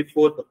हैं?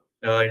 54th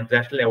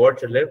इंटरनेशनल अवार्ड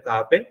चल रहे हैं।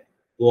 कहाँ पे?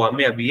 गोवा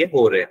में अभी ये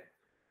हो रहे हैं।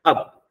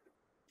 अब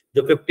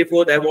जो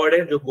 54th अवार्ड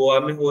है जो गोवा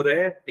में हो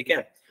रहे हैं, ठीक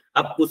है,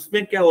 अब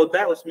उसमें क्या होता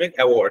है? उसमें एक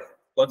अवार्ड,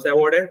 कौन सा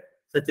अवार्ड है?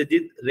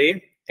 सत्यजीत रे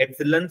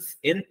excellence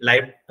in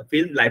life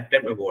film life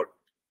time award,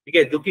 ठीक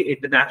है, जो कि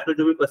इंटरनेशनल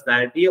जो भी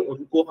पर्सनालिटी है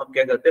उनको हम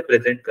क्या करते हैं?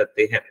 प्रेजेंट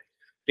करते हैं,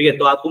 ठीक है।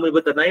 तो आपको मुझे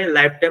बताना है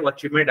लाइफ टाइम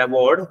अचीवमेंट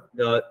अवार्ड,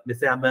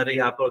 जैसे हमारे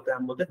यहाँ पर होता है,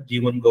 हम बोलते हैं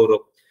जीवन गौरव,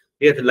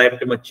 ठीक है, लाइफ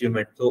टाइम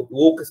अचीवमेंट, तो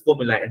वो किसको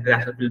मिला है?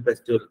 इंटरनेशनल फिल्म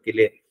फेस्टिवल के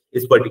लिए,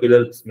 इस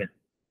पर्टिकुलर इसमें।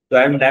 तो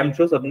आई एम डैम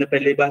श्योर सबने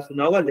पहले बार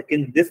सुना होगा,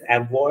 लेकिन this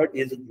award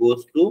is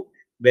goes to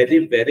very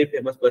very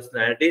famous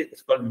personality,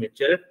 it's called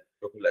Mitchell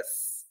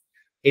Douglas.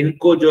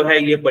 इनको जो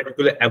है ये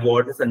पर्टिकुलर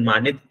अवार्ड से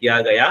सम्मानित किया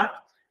गया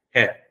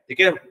है, ठीक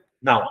है।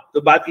 नाउ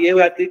तो बात ये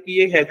आती है कि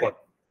ये है कौन?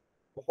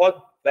 बहुत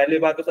पहले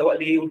बात तो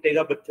सवाल यही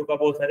उठेगा बच्चों का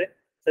बहुत सारे,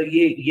 सर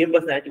ये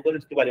पर्सनैलिटी कौन,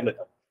 इसके बारे में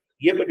बताओ।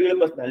 ये पर्टिकुलर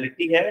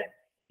पर्सनैलिटी है,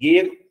 ये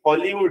एक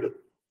हॉलीवुड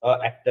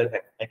एक्टर है,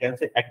 आई कैन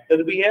से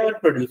एक्टर भी है और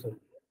प्रोड्यूसर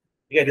भी है,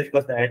 ठीक है। This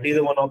personality is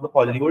one of the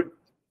Hollywood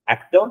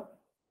actor,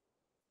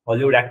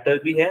 Hollywood actor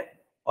भी है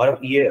और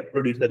ये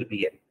प्रोड्यूसर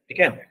भी है, ठीक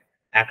है।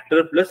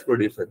 एक्टर प्लस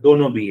प्रोड्यूसर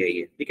दोनों भी है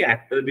ये, ठीक है।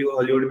 एक्टर भी,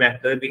 हॉलीवुड में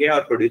एक्टर भी है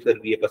और प्रोड्यूसर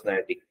भी है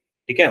पर्सनैलिटी,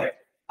 ठीक है।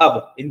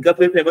 अब इनका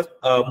फिर फेमस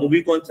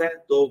मूवी कौन सा है?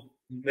 तो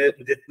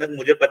जितना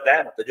मुझे पता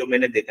है, तो जो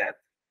मैंने देखा है,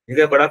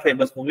 इनका बड़ा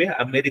फेमस मूवी है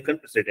अमेरिकन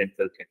प्रेसिडेंट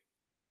करके,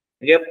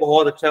 ये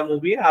बहुत अच्छा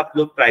मूवी है, आप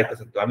लोग ट्राई कर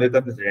सकते हो,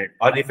 अमेरिकन प्रेसिडेंट।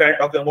 और if I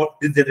talk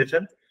about this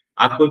generation,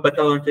 आपको भी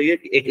पता होना चाहिए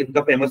कि एक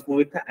इनका फेमस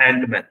मूवी था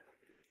एंटमैन,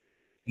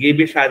 ये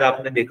भी शायद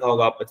आपने देखा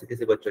होगा, आप में से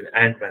किसी बच्चों ने,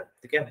 एंटमैन,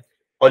 ठीक है।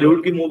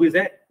 हॉलीवुड की मूवीज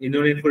है,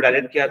 इन्होंने इनको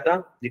डायरेक्ट किया था,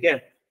 ठीक है।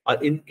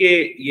 और इनके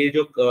ये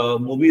जो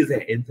मूवीज है,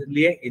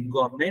 इसलिए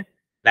इनको हमने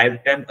लाइफ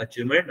टाइम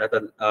अचीवमेंट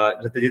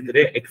सत्यजीत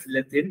रे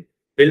excellence in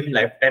film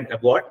life time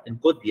award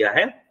इनको दिया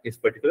है इस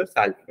पर्टिकुलर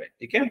साल में,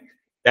 ठीक है।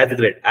 That's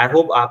great. आई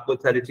होप आपको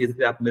सारी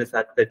चीजें आप मेरे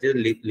साथ चीजें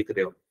लिख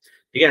रहे हो,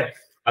 ठीक है।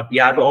 अब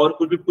यहाँ पे और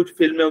कुछ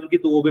फिल्म है उनकी,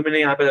 तो वो भी मैंने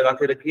यहाँ पे लगा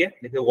के रखी है,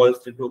 जैसे वॉल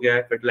स्ट्रीट हो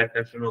गया, फेटल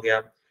अट्रैक्शन हो गया,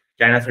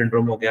 चाइना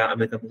सिंड्रोम हो गया,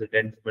 अमेरिकन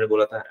प्रेसिडेंट मैंने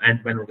बोला था,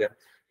 एंटमैन हो गया,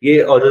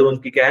 ये और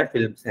उनकी क्या है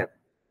फिल्म्स है,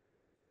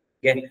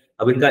 ठीक है।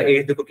 अब इनका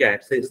एज देखो क्या है,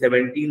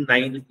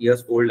 79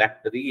 ईयर्स ओल्ड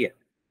एक्टर ही है,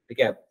 ठीक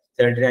है।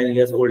 79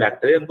 ईयर्स ओल्ड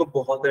एक्टर है, उनको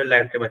बहुत सारे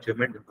लाइफ टाइम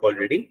अचीवमेंट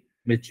ऑलरेडी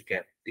मिल चुके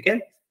हैं, ठीक है।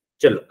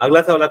 चलो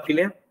अगला सवाल आपके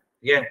लिए,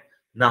 ये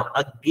now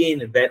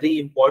again very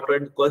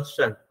important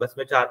question, बस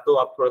मैं चाहता हूँ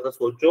आप थोड़ा सा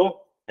सोचो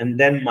and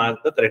then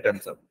mark the correct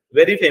answer.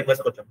 Very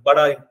famous question,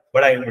 बड़ा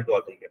बड़ा इवेंट हुआ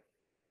था।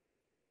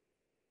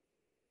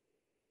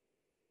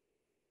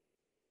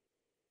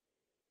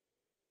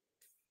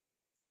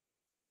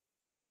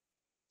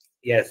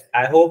 यस,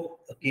 आई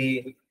होप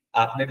कि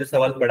आपने जो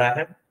सवाल पढ़ा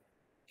है,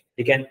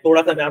 ठीक है,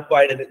 थोड़ा सा मैं आपको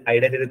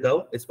आइडिया दे देता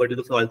हूँ इस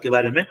पर्टिकुलर सवाल के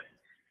बारे में।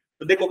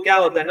 तो देखो क्या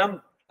होता है ना,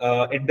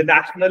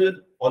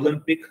 इंटरनेशनल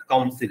ओलंपिक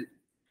काउंसिल,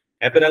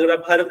 या फिर अगर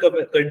आप हर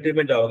कंट्री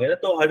में जाओगे ना,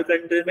 तो हर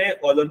कंट्री में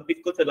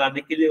ओलंपिक को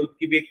चलाने के लिए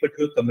उसकी भी एक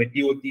पर्टिकुलर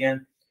कमेटी होती है।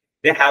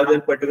 They have their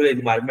particular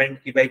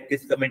environment कि भाई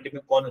किस कमेटी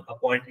में कौन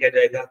अपॉइंट किया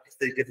जाएगा, किस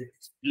तरीके से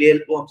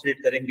प्लेयर को हम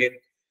सिलेक्ट करेंगे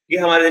कि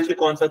हमारे देश में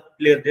कौन सा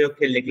प्लेयर जो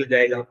खेलने के लिए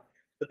जाएगा।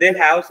 तो they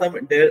have some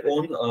their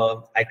own,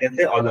 I can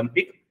say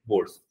Olympic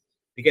boards,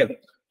 ठीक है।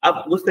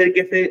 अब उस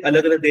तरीके से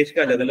अलग अलग देश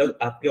के अलग अलग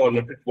आपके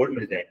ओलंपिक बोर्ड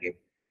मिल जाएंगे।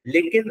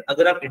 लेकिन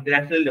अगर आप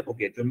इंटरनेशनल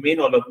देखोगे, जो मेन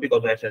ओलंपिक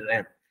ऑर्गेनाइजेशन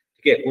है,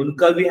 ठीक है,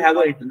 उनका भी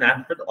have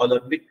international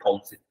Olympic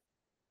council,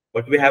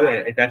 but we have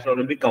international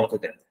Olympic council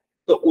है।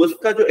 तो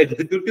उसका जो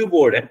एग्जीक्यूटिव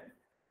बोर्ड है,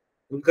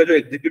 उनका जो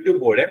एग्जीक्यूटिव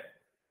बोर्ड है,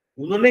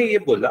 उन्होंने ये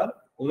बोला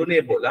उन्होंने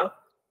ये बोला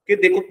कि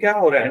देखो क्या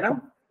हो रहा है ना,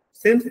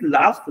 सिंस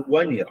लास्ट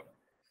 1 ईयर,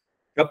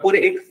 अब पूरे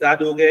एक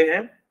साथ हो गए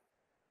हैं,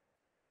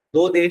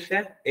 दो देश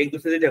हैं एक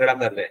दूसरे से झगड़ा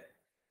कर रहे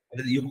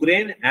हैं,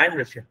 यूक्रेन एंड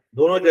रशिया,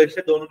 दोनों देश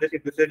एक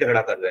दूसरे से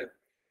झगड़ा कर रहे हैं,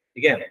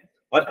 ठीक है।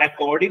 और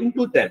अकॉर्डिंग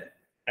टू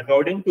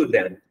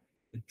देम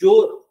जो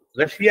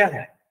रशिया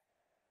है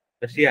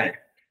रशिया है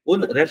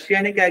उन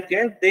रशिया ने क्या किया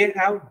है, दे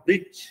हैव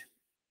ब्रिज,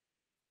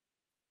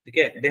 ठीक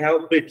है, they have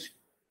bridge,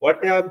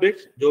 what they have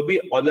bridge, जो भी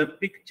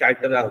ओलंपिक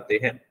चार्टर होते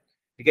हैं,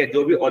 ठीक है,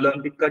 जो भी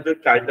ओलंपिक का जो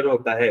चार्टर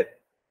होता है,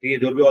 ठीक है,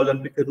 जो भी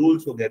ओलंपिक के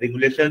रूल्स होंगे,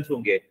 रेगुलेशंस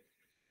होंगे,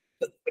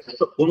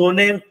 तो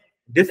उन्होंने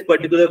दिस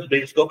पर्टिकुलर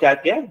ब्रिज को क्या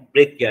किया,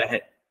 ब्रेक किया है।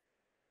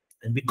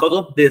 And because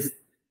of this,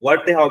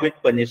 what they have been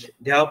punished?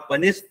 They have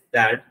punished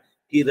that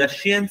कि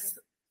रशियंस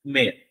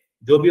में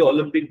जो भी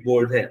ओलंपिक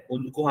बोर्ड है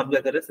उनको हम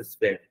क्या करें,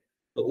 सस्पेंड।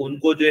 तो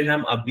उनको जो है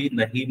हम अभी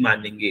नहीं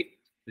मानेंगे,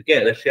 ठीक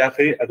है। रशिया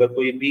से अगर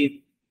कोई भी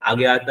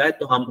आगे आता है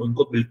तो हम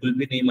उनको बिल्कुल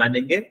भी नहीं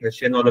मानेंगे।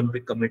 रशियन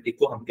ओलंपिक कमेटी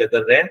को हम क्या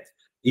कर रहे हैं,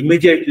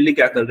 इमीडिएटली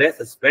क्या कर रहे हैं,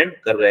 सस्पेंड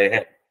कर रहे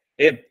हैं,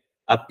 ठीक है।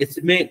 अब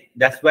इसमें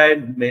दैट्स व्हाई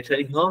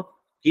मेंशनिंग हो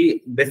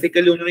कि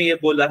बेसिकली उन्होंने ये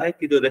बोला है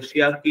कि जो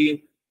रशिया की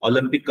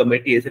ओलंपिक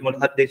कमेटी है,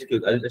 मतलब हर देश की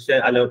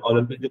रशिया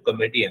ओलंपिक जो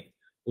कमेटी है,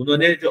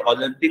 उन्होंने जो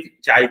ओलंपिक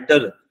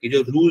चार्टर के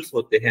जो रूल्स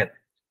होते हैं,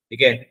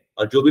 ठीक है,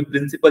 और जो भी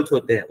प्रिंसिपल्स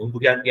होते हैं, उनको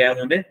क्या किया है,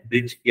 उन्होंने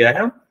ब्रीच किया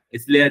है।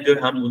 इसलिए जो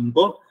हम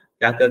उनको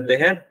क्या करते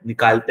हैं,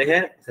 निकालते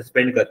हैं,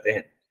 सस्पेंड करते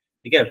हैं,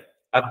 ठीक है।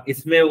 अब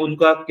इसमें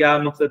उनका क्या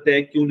मकसद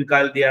है, क्यों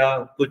निकाल दिया,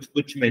 कुछ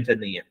कुछ मेंशन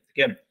नहीं है,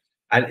 ठीक है।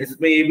 और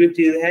इसमें ये भी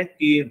चीज है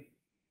कि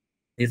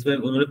इसमें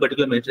उन्होंने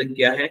पर्टिकुलर मेंशन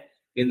किया है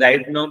कि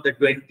राइट नाउ द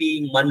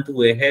 20 मंथ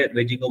हुए हैं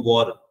waging a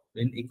war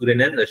in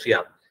Ukraine and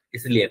Russia.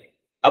 इसलिए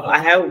अब I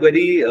have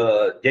very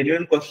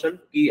genuine question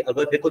कि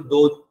अगर देखो दो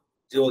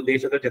जो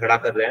देश अगर झगड़ा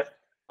कर रहे हैं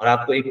और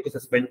आपको एक को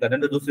सस्पेंड करना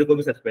है तो दूसरे को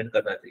भी सस्पेंड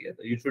करना चाहिए।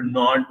 तो you should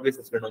not be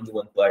suspend only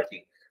one party,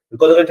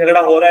 because अगर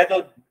झगड़ा हो रहा है तो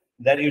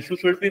then issue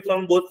should be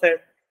from both side.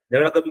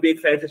 झगड़ा कभी भी एक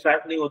साइड से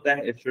स्टार्ट नहीं होता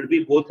है, it should be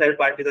both side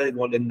parties are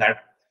involved in that.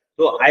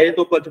 तो आई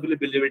तो पर्टिकुलरली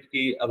बिलीव इट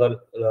कि अगर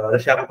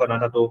रशिया को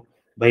करना था तो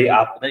भाई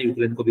आप ना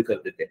यूक्रेन को भी कर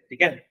देते हैं,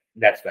 ठीक है।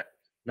 दैट्स व्हाई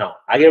नाउ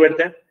आगे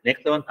बढ़ते हैं।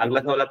 नेक्स्ट वन, अगला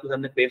सवाल आपके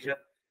सामने पेश है,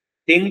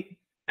 थिंक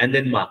एंड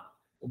देन मार्क।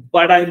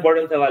 बड़ा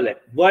इंपॉर्टेंट सवाल है,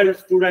 वर्ल्ड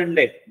स्टूडेंट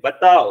डे।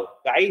 बताओ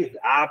गाइस,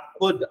 आप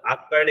खुद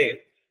आपका डे,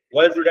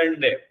 वर्ल्ड स्टूडेंट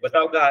डे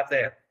बताओ कहाँ से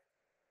है,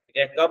 ठीक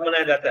है, कब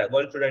मनाया जाता है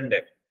वर्ल्ड स्टूडेंट डे।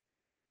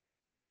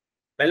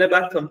 पहले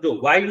बात समझो,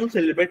 why you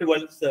celebrate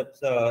world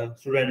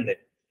student day.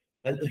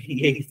 तो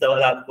यही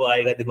सवाल आपको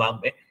आएगा दिमाग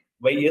में,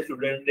 भाई ये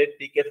स्टूडेंट डे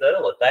ठीक है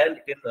सर होता है,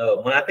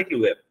 लेकिन मनाते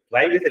क्यों है,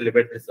 why we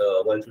celebrate this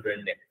world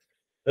student day.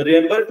 तो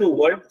रिमेंबर जो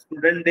वर्ल्ड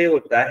स्टूडेंट डे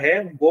होता है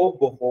वो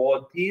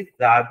बहुत ही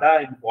ज्यादा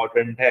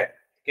इंपॉर्टेंट है,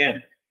 ठीक है।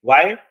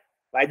 Why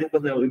why this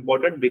was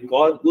important,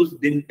 because उस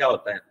दिन क्या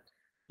होता है,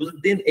 उस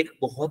दिन एक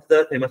बहुत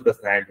ज्यादा फेमस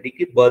पर्सनालिटी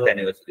की बर्थ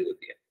एनिवर्सरी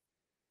होती है।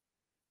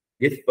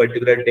 This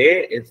particular day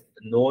is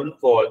known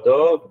for the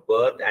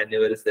birth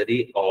anniversary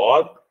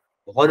of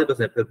बहुत ही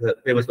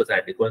फेमस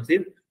पर्सनालिटी, कौन सी,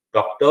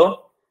 डॉक्टर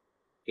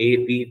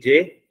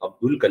APJ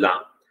अब्दुल कलाम,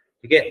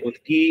 ठीक है।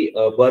 उनकी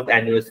बर्थ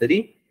एनिवर्सरी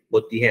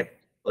होती है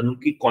और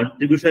उनकी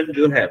कंट्रीब्यूशन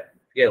जो है,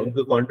 ठीक है,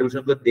 उनके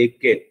कंट्रीब्यूशन को देख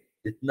के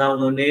जितना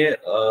उन्होंने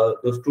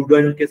जो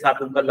स्टूडेंट के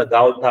साथ उनका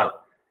लगाव था,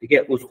 ठीक है,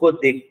 उसको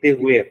देखते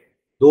हुए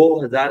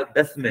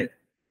 2010 में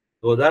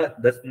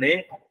 2010 में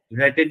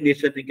यूनाइटेड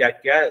नेशन ने क्या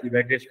किया,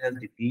 United nation has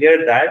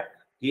declared that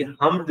कि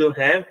हम जो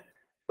है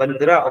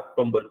 15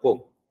 अक्टूबर को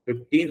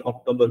 15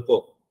 अक्टूबर को,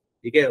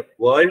 ठीक है,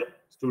 वर्ल्ड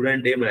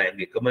स्टूडेंट डे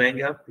मनाएंगे। कब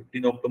मनाएंगे हम,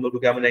 15 अक्टूबर को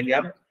क्या मनाएंगे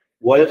हम,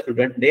 वर्ल्ड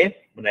स्टूडेंट डे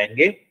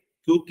मनाएंगे,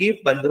 क्योंकि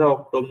 15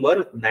 अक्टूबर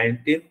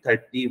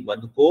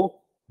 1931 को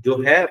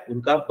जो है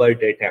उनका बर्थ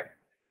डेट है,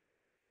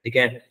 ठीक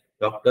है।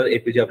 डॉक्टर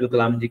APJ अब्दुल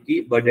कलाम जी की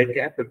बर्थ डेट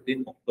क्या है,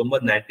 15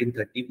 अक्टूबर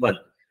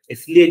 1931।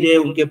 इसलिए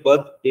जो उनके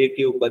बर्थ डे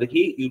के ऊपर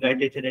ही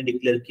यूनाइटेड नेशन ने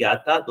डिक्लेयर किया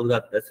था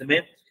 2010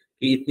 में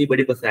कि इतनी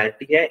बड़ी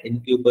पर्सनैलिटी है,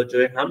 इनके ऊपर जो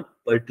है हम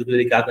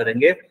पर्टिकुलरली क्या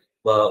करेंगे,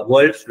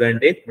 वर्ल्ड स्टूडेंट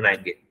डे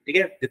मनाएंगे, ठीक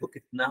है। देखो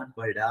कितना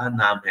बड़ा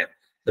नाम है,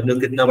 समझो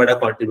कितना बड़ा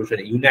कॉन्ट्रीब्यूशन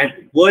है।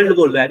 यूनाइटेड वर्ल्ड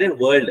बोल रहा है,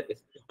 वर्ल्ड,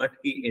 नॉट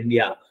की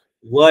इंडिया,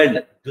 वर्ल्ड,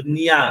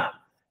 दुनिया,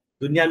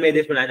 दुनिया में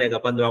देश मनाया जाएगा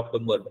 15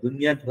 अक्टूबर,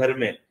 दुनिया भर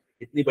में।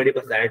 इतनी बड़ी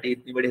पर्सनैलिटी,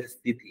 इतनी बड़ी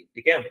हस्ती थी,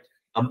 ठीक है।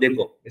 अब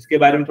देखो इसके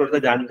बारे में थोड़ा सा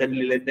जानकारी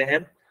ले लेते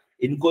हैं।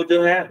 इनको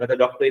जो है मतलब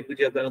डॉक्टर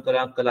APJ अब्दुल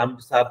कलाम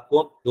साहब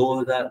को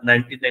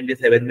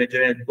 1997 में जो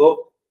है इनको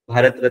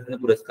भारत रत्न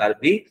पुरस्कार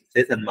भी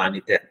से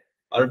सम्मानित है,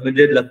 और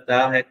मुझे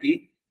लगता है कि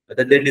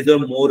they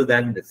deserve more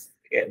than this,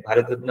 ठीक है।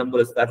 भारत रत्न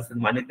पुरस्कार से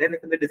सम्मानित है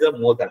लेकिन they deserve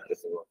more than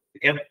this,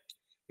 ठीक है।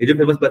 ये जो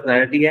फेमस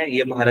पर्सनालिटी है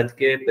ये भारत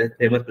के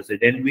फेमस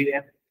प्रेसिडेंट भी है,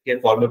 ठीक है,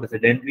 फॉर्मर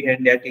प्रेसिडेंट भी है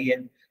इंडिया के,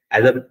 ये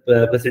एज अ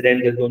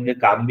प्रेसिडेंट जैसे उन्होंने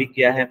काम भी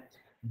किया है।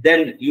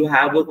 Then you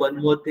have one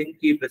more thing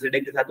कि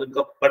प्रेसिडेंट के साथ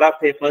उनका बड़ा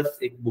फेमस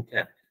एक बुक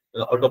है,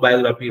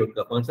 ऑटोबायोग्राफी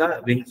उनका, कौन सा,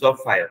 विंग्स ऑफ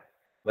फायर।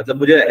 मतलब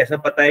मुझे ऐसा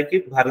पता है कि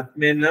भारत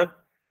में ना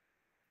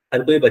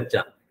हर कोई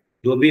बच्चा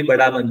जो भी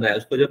बड़ा बन रहा है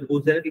उसको जब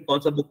पूछते हैं कि कौन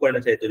सा बुक पढ़ना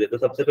चाहिए तुझे, तो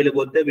सबसे पहले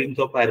बोलते हैं विंग्स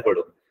ऑफ फायर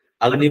पढ़ो,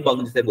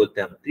 अग्निपंख जिसे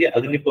बोलते हैं हम, ठीक है,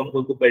 अग्निपंख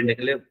को पढ़ने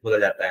के लिए बोला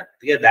जाता है,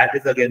 ठीक है, दैट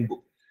इज अगेन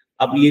बुक।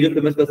 अब ये जो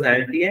फेमस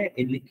पर्सनैलिटी है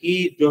इनकी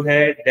जो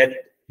है डेथ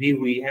भी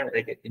हुई है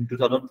इन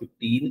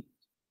 2015।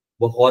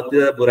 बहुत ही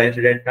ज्यादा बुरा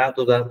इंसिडेंट था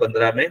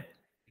 2015 में,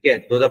 ठीक है।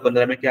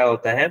 2015 में क्या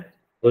होता है,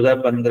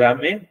 2015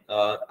 में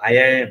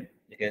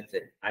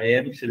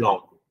IIM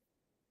शिलोंग,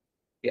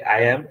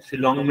 IIM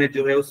शिलोंग में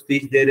जो है वो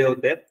स्पीच दे रहे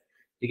होते हैं,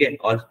 ठीक है,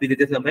 और स्पीच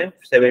देते समय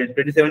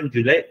 27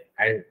 जुलाई,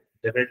 I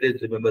definitely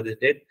remember this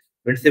date,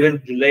 27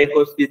 जुलाई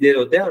को स्पीच दे रहे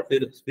होते हैं और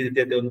फिर स्पीच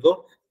देते उनको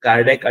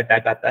कार्डियक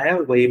अटैक आता है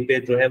और वहीं पे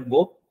जो है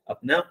वो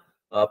अपना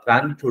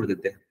प्राण छोड़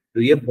देते हैं,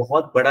 तो ये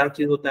बहुत बड़ा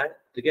चीज होता है।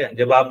 ठीक है,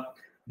 जब आप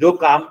जो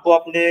काम को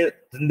अपने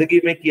जिंदगी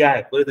में किया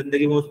है, पूरी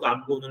जिंदगी में उस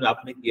काम को उन्होंने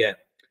आपने किया है,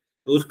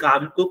 तो उस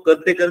काम को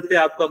करते करते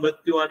आपका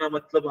मृत्यु आना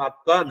मतलब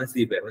आपका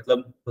नसीब है,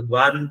 मतलब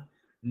भगवान,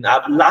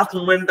 आप लास्ट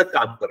मोमेंट तक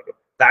काम कर रहे हो।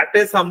 दैट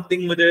इज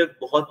समथिंग मुझे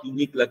बहुत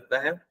यूनिक लगता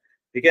है।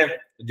 ठीक है,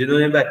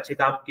 जिन्होंने भी अच्छे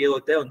काम किए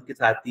होते हैं उनके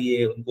साथ ही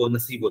ये उनको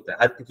नसीब होता है,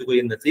 हर किसी को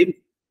ये नसीब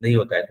नहीं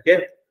होता है। ठीक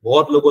है,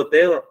 बहुत लोग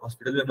होते हैं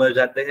हॉस्पिटल में मर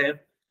जाते हैं,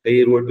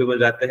 कई रोड पे मर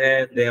जाते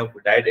हैं, दे हैव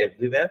डाइड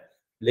एवरीवेयर,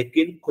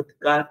 लेकिन खुद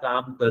का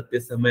काम करते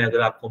समय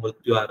अगर आपको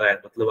मृत्यु आ रहा है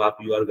मतलब आप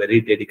you are very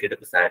dedicated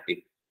society.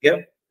 ठीक है,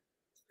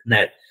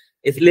 नहीं,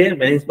 इसलिए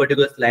मैंने इस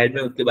पर्टिकुलर स्लाइड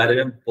में उसके बारे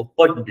में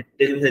बहुत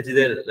डिटेल से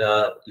चीजें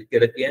लिख के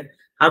रखी है।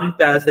 हम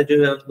प्यार से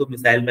जो है उसको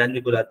मिसाइल मैन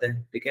भी बुलाते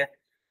हैं। ठीक है,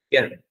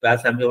 क्या प्यार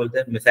से हम जो बोलते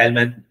हैं मिसाइल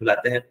मैन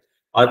बुलाते हैं।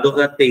 और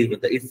 2023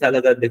 मतलब इस साल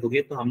अगर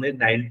देखोगे तो हमने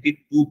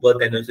 92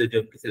 बर्थ एनिवर्सरी जो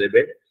उनकी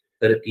सेलिब्रेट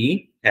कर की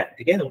है।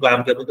 ठीक है, उनको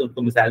आम क्या बोलते हैं,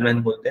 उनको मिसाइल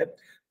मैन बोलते हैं।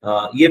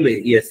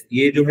 यस,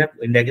 ये जो है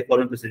इंडिया के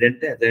फॉर्मर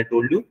प्रेसिडेंट है, एज आई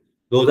टोल्ड यू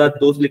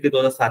 2002 से लेकर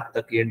 2007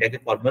 तक ये इंडिया के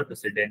फॉर्मर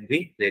प्रेसिडेंट भी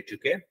रह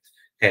चुके हैं।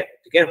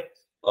 ठीक है,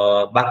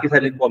 बाकी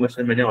सारी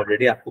इंफॉर्मेशन मैंने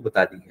ऑलरेडी आपको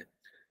बता दी है।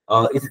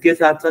 इसके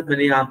साथ साथ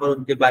मैंने यहाँ पर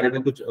उनके बारे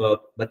में कुछ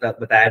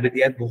बताया भी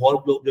दिया है।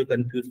 बहुत लोग जो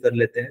कंफ्यूज कर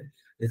लेते हैं,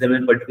 जैसे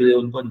मैंने पर्टिकुलर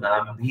उनको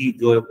नाम भी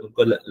जो है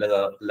उनको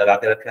लगा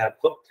के रखा है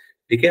आपको।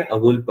 ठीक है,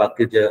 अबुल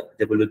बाकिर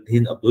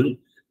जबलुद्दीन अब्दुल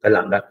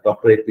कलाम,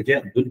 डॉक्टर एपीजे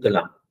अब्दुल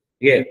कलाम।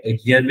 ये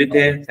इंजीनियर भी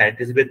थे,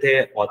 साइंटिस्ट भी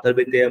थे, ऑथर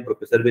भी थे,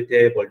 प्रोफेसर भी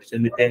थे,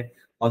 पॉलिटिशियन भी थे,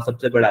 और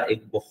सबसे बड़ा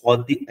एक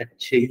बहुत ही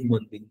अच्छे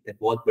ह्यूमन बीइंग थे,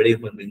 बहुत बड़े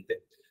ह्यूमन बीइंग थे।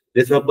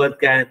 प्लेस ऑफ बर्थ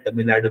क्या है,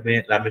 तमिलनाडु में,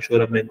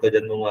 रामेश्वरम में इनका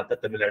जन्म हुआ था,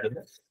 तमिलनाडु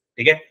में।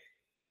 ठीक है,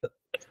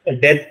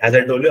 death as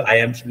I told you I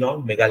am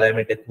Shillong, Meghalaya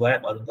में डेथ हुआ है,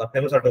 और उनका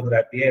फेमस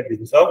ऑटोग्राफी है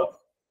विंग्स ऑफ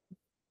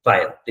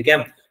फायर। ठीक है,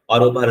 और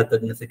वो भारत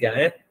रत्न से क्या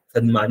है,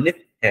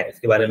 सम्मानित है।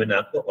 इसके बारे में मैंने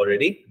आपको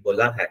ऑलरेडी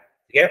बोला है।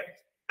 ठीक है,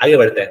 आगे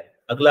बढ़ते हैं।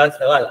 अगला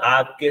सवाल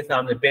आपके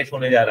सामने पेश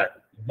होने जा रहा है,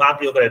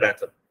 मार्क योर करेक्ट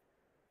आंसर।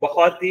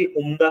 बहुत ही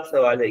उम्दा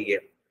सवाल है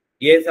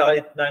ये सवाल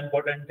इतना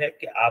इंपॉर्टेंट है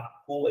कि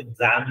आपको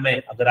एग्जाम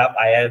में अगर आप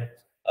आया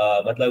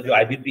मतलब जो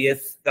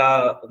आईबीपीएस का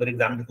अगर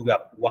एग्जाम देखोगे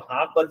आप,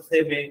 वहां पर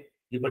से भी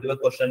ये पर्टिकुलर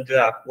क्वेश्चन जो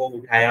है आपको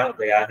उठाया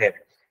गया है,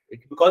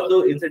 बिकॉज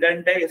जो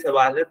इंसिडेंट है, ये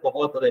सवाल है,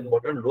 बहुत ज्यादा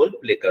इंपॉर्टेंट रोल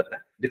प्ले करता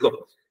है। देखो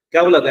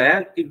क्या बोला गया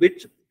है कि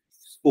which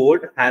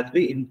sport has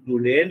been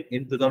included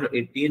in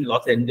 2018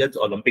 Los Angeles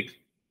Olympics.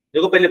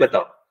 देखो पहले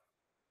बताओ,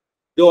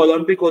 जो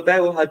ओलंपिक होता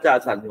है वो हर 4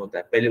 साल में होता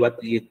है, पहली बात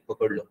ये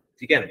पकड़ लो।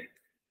 ठीक है,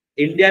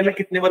 इंडिया में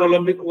कितने बार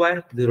ओलंपिक हुआ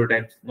है, 0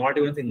 times, not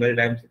even single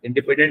times.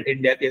 Independent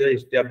India की अगर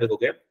हिस्ट्री आप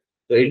देखोगे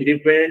तो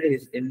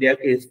इंडिपेंडेंट इंडिया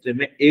की हिस्ट्री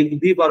में एक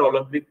भी बार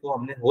ओलंपिक को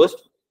हमने होस्ट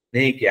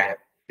नहीं किया है।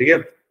 ठीक है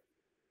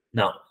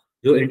ना,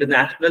 जो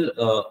इंटरनेशनल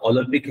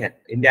ओलंपिक है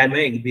इंडिया में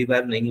एक भी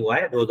बार नहीं हुआ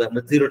है,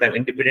 2000 0 टाइम,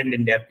 इंडिपेंडेंट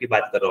इंडिया की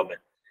बात कर रहा हूँ मैं।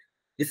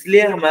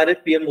 इसलिए हमारे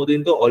पीएम मोदी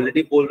ने तो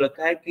ऑलरेडी बोल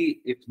रखा है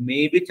कि इट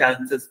मे बी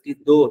चांसेस की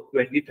दो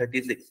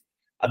 2036,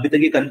 अभी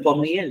तक ये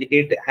कंफर्म नहीं है लेकिन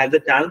it has a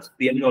chance,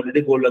 PM ने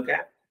ऑलरेडी बोल रखा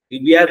है कि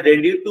we are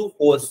ready to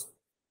host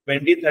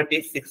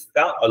 2036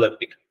 का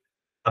ओलंपिक।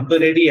 हम तो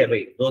रेडी है भाई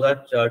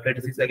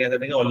 2036 का क्या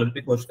करेंगे,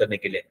 ओलंपिक होस्ट करने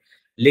के लिए।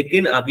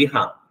 लेकिन अभी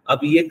हाँ, अब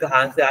ये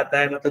कहाँ से आता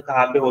है, मतलब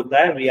कहाँ पे होता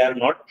है, वी आर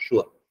नॉट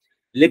श्योर।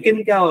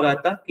 लेकिन क्या हो रहा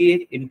था कि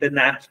एक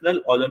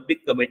इंटरनेशनल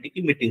ओलंपिक कमेटी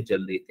की मीटिंग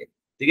चल रही थी।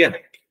 ठीक है,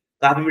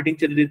 कहाँ पे मीटिंग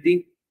चल रही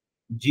थी,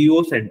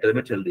 जियो सेंटर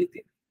में चल रही थी।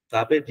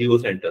 कहाँ पे, जियो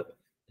सेंटर।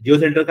 जियो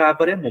सेंटर कहाँ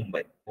पर है,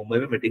 मुंबई, मुंबई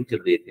में मीटिंग चल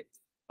रही थी।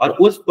 और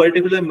उस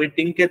पर्टिकुलर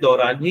मीटिंग के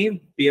दौरान ही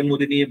पीएम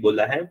मोदी ने ये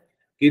बोला है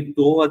कि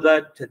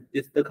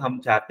 2036 तक हम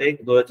चाहते हैं,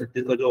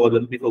 2036 का जो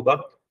ओलंपिक होगा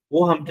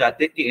वो हम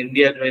चाहते हैं कि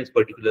इंडिया जो है इस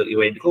पर्टिकुलर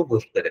इवेंट को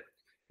होस्ट करे।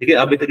 ठीक है,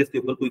 अभी तक इसके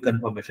ऊपर कोई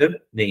कंफर्मेशन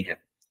नहीं है,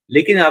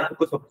 लेकिन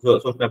आपको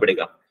सोचना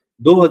पड़ेगा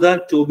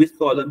 2024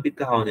 का ओलंपिक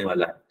कहाँ होने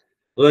वाला है।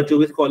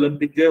 2024 का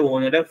ओलंपिक जो है वो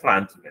होने वाला है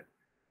फ्रांस में।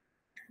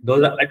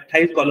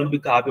 2028 का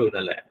ओलंपिक कहाँ पे होने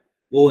वाला है,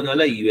 वो होने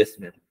वाला है यूएस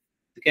में।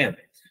 ठीक है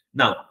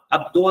ना,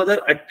 अब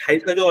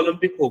 2028 का जो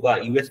ओलंपिक होगा,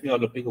 यूएस में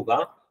ओलंपिक होगा,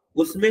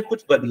 उसमें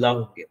कुछ बदलाव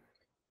होंगे।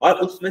 और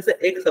उसमें से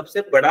एक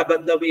सबसे बड़ा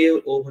बदलाव ये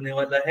होने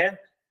वाला है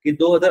कि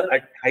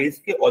 2028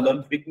 के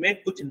ओलंपिक में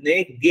कुछ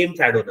नए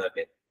गेम्स ऐड होने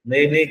वाले हैं,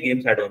 नए नए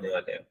गेम्स ऐड होने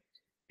वाले हैं।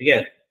 ठीक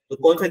है, तो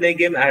कौन से नए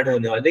गेम ऐड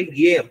होने वाले,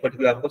 ये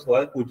पर्टिकुलर आपको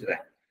सवाल पूछ रहा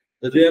है।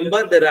 तो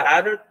remember there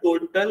are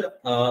total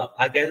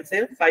I can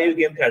say 5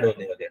 games add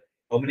होने वाले हैं।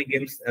 How many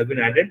games have been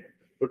added,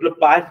 total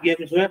 5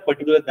 games जो है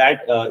पर्टिकुलर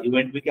दैट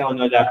इवेंट में क्या होने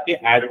वाले आपके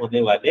ऐड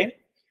होने वाले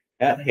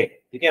है।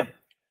 ठीक है,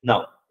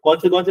 नाउ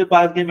कौन से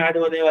 5 गेम ऐड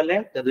होने वाले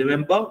हैं, तो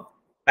रिमेंबर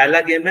पहला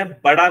गेम है,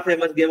 बड़ा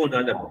फेमस गेम होने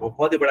वाला है,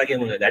 बहुत ही बड़ा गेम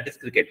होने वाला है, that is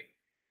cricket.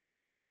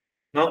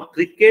 Now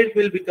cricket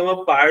will become a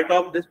part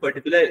of this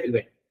particular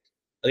event.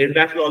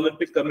 International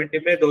Olympic committee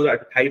में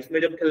 2028 में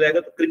जब खेला जाएगा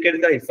तो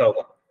क्रिकेट का हिस्सा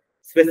होगा।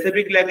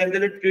 स्पेसिफिक लेवल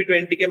पे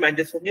T20 के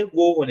मैचेस होंगे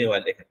वो होने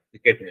वाले हैं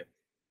क्रिकेट में।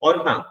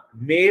 और हाँ,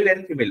 male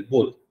and female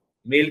both,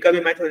 mail का भी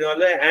मैच होने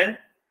वाला है एंड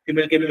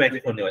फीमेल के भी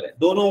मैचेस होने वाले हैं,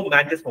 दोनों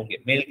मैचेस होंगे,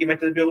 मेल के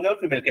मैचेस भी होंगे और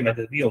फीमेल के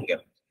मैचेस भी होंगे।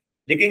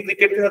 लेकिन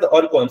क्रिकेट के साथ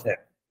और कौन सा है,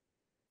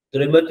 तो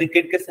रिमेंबर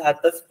क्रिकेट के साथ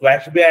साथ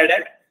स्क्वैश भी ऐड है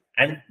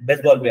एंड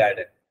बेसबॉल भी ऐड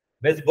है।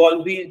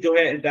 बेसबॉल भी जो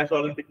है इंटरनेशनल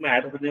ओलंपिक में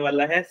ऐड होने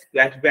वाला है,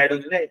 स्क्वैश भी ऐड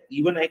होने वाला है,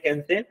 इवन आई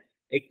कैन से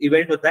एक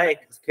इवेंट होता है, एक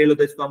खेल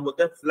होता है, इसको हम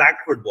बोलते हैं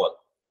फ्लैग फुटबॉल।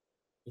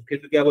 इस खेल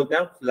को क्या बोलते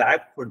हैं? Flag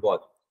football.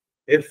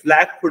 ये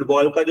फ्लैग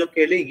फुटबॉल का जो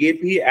खेल है ये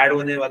भी ऐड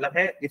होने वाला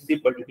है इसी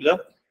पर्टिकुलर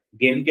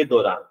गेम के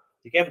दौरान,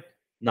 ठीक है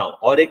ना।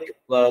 और एक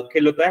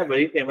खेल होता है,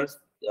 वेरी फेमस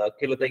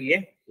खेल होता है ये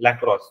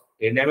लैक्रोस।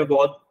 इंडिया में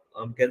बहुत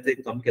कम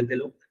खेलते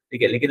लोग,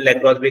 ठीक है, लेकिन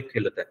लैक्रोस भी एक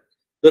खेल होता है।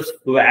 तो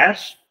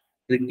squash,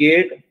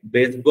 cricket,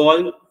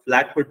 baseball,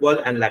 flag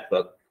football and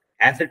lacrosse,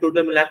 ऐसे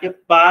टोटल मिला के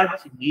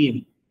 5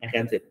 गेम,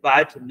 से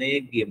 5 नए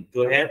गेम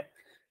जो है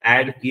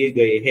ऐड किए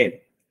गए हैं।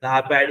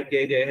 कहाँ पे ऐड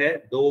किए गए हैं?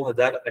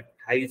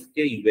 2028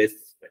 के यूएस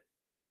में,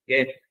 ठीक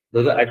है।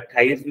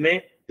 2028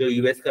 में जो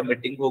यूएस का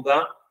मीटिंग होगा,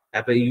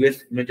 यहाँ पे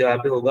यूएस में जहाँ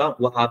पे होगा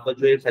वहां पर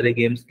जो ये सारे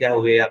गेम्स क्या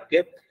हुए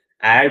आपके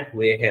ऐड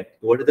हुए हैं।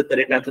 What is the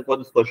correct answer for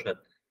this question?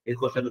 इस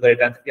क्वेश्चन का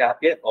करेक्ट आंसर क्या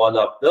आपके? All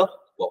of the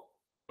above.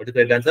 What is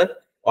correct answer?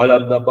 All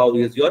of the above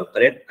is your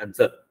correct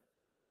answer.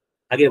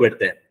 आगे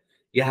बढ़ते हैं।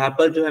 यहाँ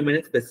पर जो है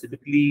मैंने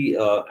स्पेसिफिकली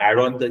एड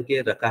ऑन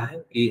करके रखा है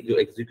कि जो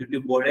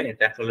एग्जीक्यूटिव बोर्ड है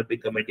इंटरनेशनल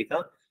ओलंपिक कमेटी का,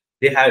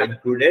 they have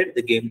included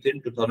the games in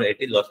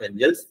 2018 Los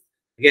Angeles,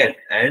 ठीक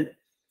है। एंड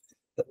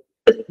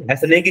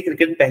ऐसा नहीं कि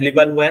क्रिकेट पहली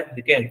बार हुआ है,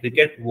 ठीक है।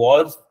 Cricket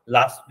was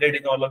last played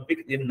in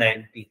Olympic इन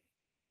 90,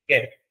 ठीक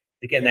है,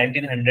 ठीक है,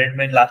 1900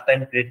 में लास्ट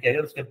टाइम क्रिकेट किया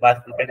गया, उसके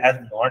बाद cricket has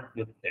not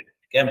been played,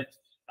 ठीक है।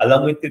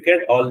 along with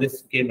cricket all this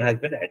game has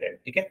been added,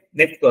 ठीक है।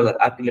 नेक्स्ट क्वेश्चन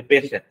आपके लिए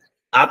पेश है,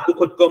 आपको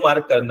खुद को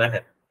मार्क करना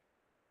है।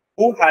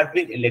 who has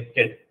been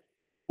elected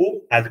who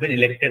has been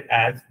elected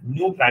as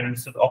new prime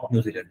minister of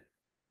New Zealand?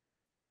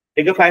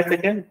 Take a 5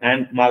 second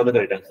and mark the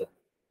correct answer.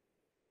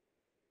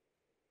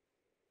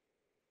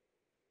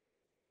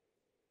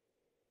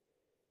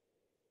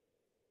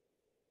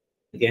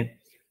 ठीक है,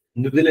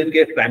 न्यूजीलैंड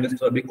के प्राइम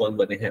मिनिस्टर अभी कौन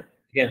बने हैं?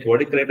 ठीक है,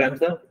 what is correct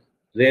answer?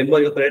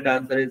 Remember your correct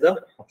answer is the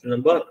option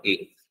number A,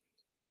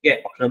 ठीक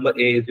है, option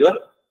number A is your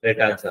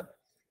correct answer.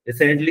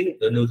 Recently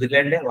जो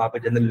न्यूजीलैंड है वहां पे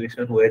जनरल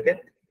इलेक्शन हुए थे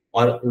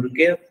और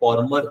उनके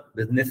फॉर्मर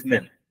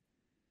बिजनेसमैन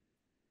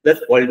प्लस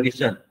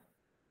पॉलिटिशियन,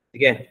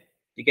 ठीक है,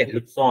 ठीक है,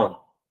 लुक्सॉन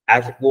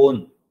हैज won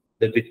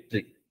द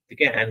विक्ट्री,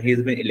 ठीक है, and he is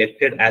been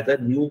elected as a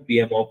new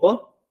PM of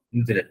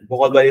New Zealand.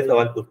 बहुत बार ये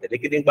सवाल पूछते हैं,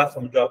 लेकिन एक बात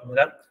समझो आप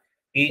मेरा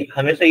कि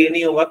हमेशा ये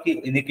नहीं होगा कि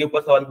इन्हीं के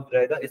ऊपर सवाल पूछ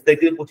रहेगा, इस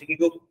तरीके से पूछेगी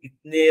कि वो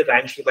कितने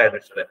रैंक के प्राइम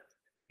मिनिस्टर है,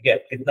 ठीक है,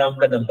 कितना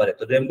उनका नंबर है।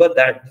 तो remember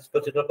that this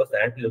particular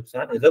person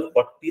लुक्सॉन is a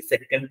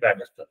 42nd prime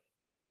minister.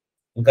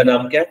 उनका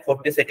नाम क्या है?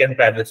 42nd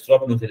prime minister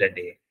of New Zealand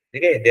है,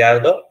 ठीक है, they are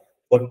the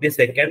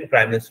 42nd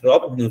prime minister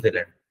of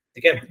New Zealand,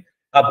 ठीक है।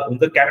 अब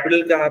उनका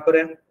कैपिटल कहाँ पर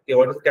है?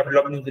 What is capital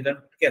of New Zealand?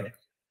 ठीक है,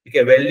 ठीक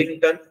है,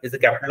 Wellington is the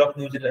capital of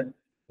New Zealand.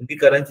 उनकी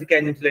करेंसी क्या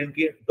है न्यूजीलैंड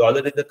की?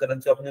 Dollar is the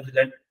currency of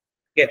New Zealand,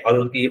 ठीक है। और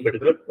उनकी ये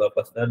पर्टिकुलर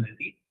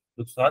पर्सनालिटी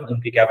नुकसान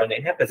उनके क्या बने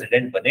हैं?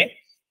 प्रेसिडेंट बने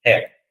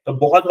हैं। तो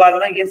बहुत बार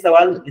ना ये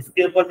सवाल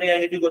इसके ऊपर नहीं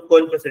आएंगे कि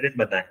कौन प्रेसिडेंट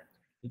बना है,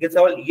 लेकिन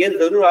सवाल ये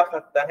जरूर आ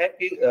सकता है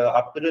कि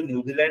आपका जो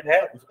न्यूजीलैंड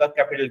है उसका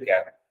कैपिटल क्या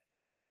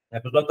है,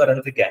 उसका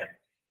करेंसी क्या है।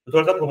 तो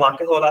थोड़ा सा घुमा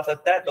के सवाल आ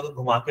सकता है, तो अगर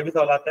घुमा के भी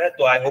सवाल आता है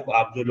तो आई होप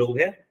आप जो लोग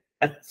हैं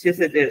अच्छे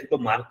से इसको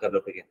मार्क कर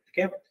लोगे, ठीक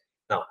है।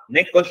 नाउ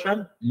नेक्स्ट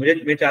क्वेश्चन,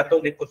 मैं चाहता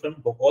हूँ नेक्स्ट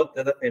क्वेश्चन बहुत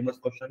ज्यादा फेमस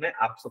क्वेश्चन है,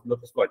 आप सब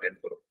लोग इसको अटेंड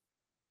करो।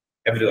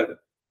 Everyone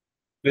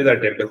please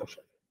attend the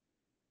question.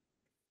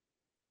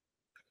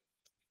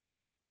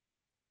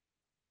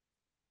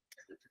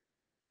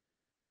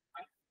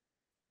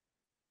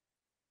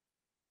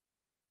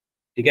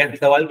 ठीक है,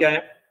 सवाल क्या है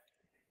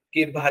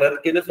कि भारत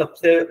के जो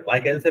सबसे I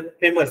can say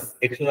famous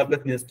external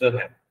affairs minister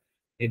है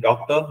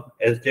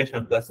डॉक्टर एस जे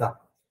शंकर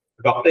साहब।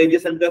 डॉक्टर एस जे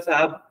शंकर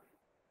साहब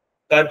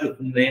का जो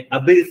ने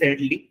अभी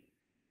रिसेंटली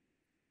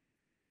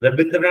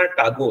रविंद्रनाथ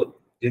टैगोर,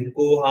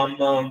 जिनको हम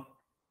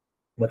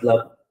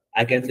मतलब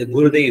आई कैन से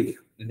गुरुदेव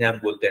जिन्हें हम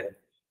बोलते हैं,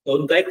 तो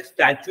उनका एक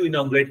स्टैचू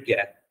इनॉग्रेट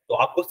किया है। तो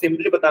आपको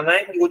सिंपली बताना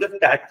है कि वो जो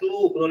स्टैचू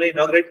उन्होंने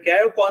इनॉग्रेट किया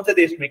है वो कौन से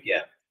देश में किया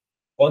है,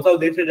 कौन सा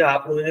उद्देश्य है जहां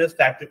पर उन्होंने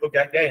स्टैचू को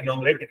क्या किया?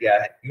 इनॉग्रेट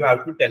किया है। यू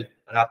हैव टू टेल,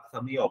 आपके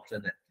सामने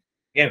ऑप्शन है,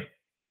 ठीक है।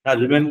 Now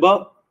remember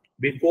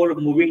before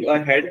moving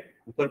ahead,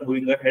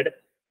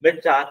 मैं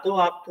चाहता हूँ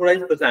आप थोड़ा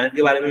इस पर्सनालिटी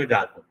के बारे में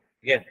जान लो,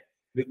 ठीक है,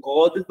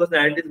 because this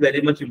personality is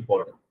very much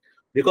important.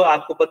 देखो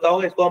आपको पता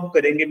होगा, इसको हम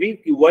करेंगे भी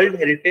कि वर्ल्ड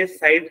हेरिटेज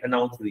साइट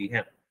अनाउंस हुई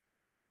है।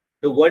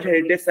 तो वर्ल्ड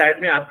हेरिटेज साइट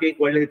में आपकी एक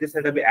वर्ल्ड हेरिटेज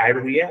साइट अभी ऐड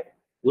हुई है,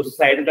 उस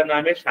साइट का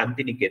नाम है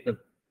शांति निकेतन,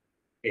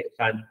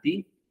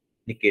 शांति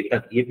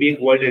निकेतन। ये भी एक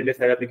वर्ल्ड हेरिटेज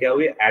साइट अभी क्या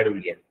हुई है? ऐड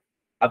हुई है।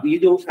 अब ये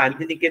जो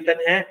शांति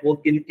निकेतन है वो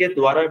किनके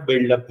द्वारा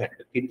बिल्डअप है,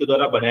 किनके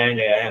द्वारा बनाया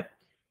गया है?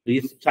 तो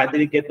ये शांति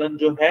निकेतन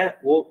जो है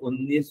वो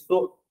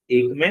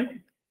 1901 में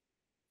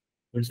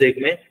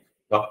 1901 में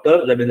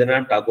डॉक्टर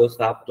रविंद्रनाथ टैगोर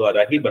साहब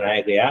द्वारा ही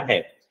बनाया गया है।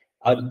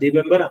 और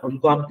रिमेंबर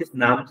उनको हम किस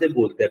नाम से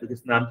बोलते हैं, तो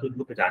किस नाम से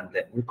उनको पहचानते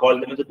हैं? वी कॉल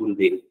देम एज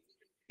गुरुदेव,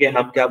 कि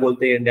हम क्या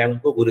बोलते हैं इंडिया में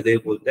उनको?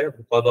 गुरुदेव बोलते हैं,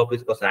 because of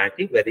his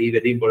personality, very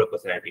very important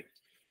personality.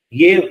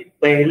 ये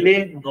पहले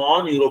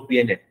नॉन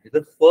यूरोपियन है,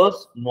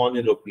 फर्स्ट नॉन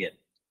यूरोपियन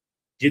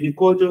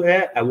जिनको जो है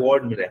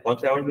अवार्ड मिला है। कौन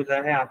सा अवार्ड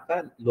मिला है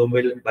आपका?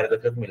 नोबेल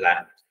पारितोषिक मिला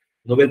है।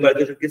 नोबेल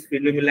पारितोषिक किस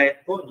फील्ड में मिला है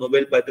इनको?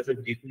 नोबेल पारितोषिक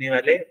जीतने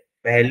वाले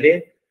पहले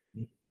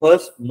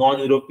फर्स्ट नॉन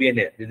यूरोपियन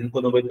है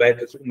जिनको नोबेल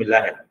पारितोषिक मिला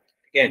है,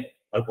 ठीक है।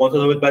 और कौन सा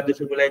नोबेल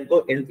पारितोषिक मिला है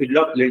इनको? इन फील्ड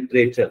ऑफ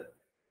लिटरेचर,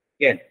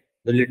 ठीक है।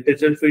 जो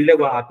लिटरेचर फील्ड है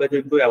वहां पे जो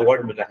इनको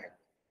अवार्ड मिला है,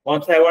 कौन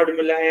सा अवार्ड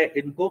मिला है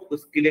इनको,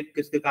 उसके लिए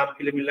किसके काम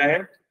के लिए मिला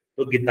है,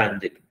 तो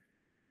गीतांजलि।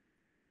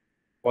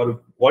 और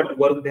what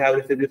work they have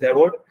received this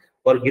award,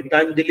 for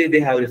Geetanjali they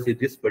have received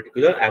this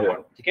particular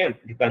award, ठीक है,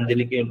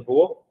 गीतांजलि के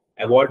उनको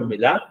अवार्ड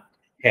मिला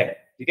है,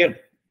 ठीक है।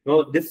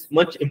 तो this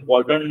much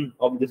important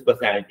of this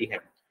personality है।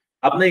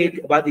 अब मैं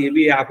एक बात ये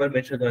भी यहाँ पर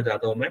मेंशन करना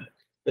चाहता हूँ मैं,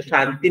 तो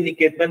शांति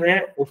निकेतन है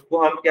उसको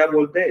हम क्या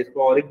बोलते हैं,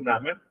 इसको और एक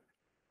नाम है,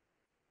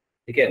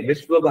 ठीक है,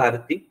 विश्व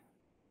भारती,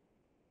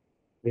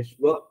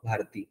 विश्व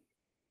भारती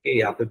के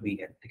यहाँ पे भी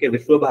है, ठीक है,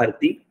 विश्व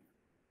भारती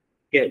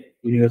के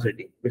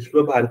यूनिवर्सिटी,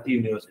 विश्व भारती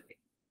यूनिवर्सिटी,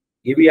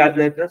 ये भी याद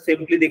रखना,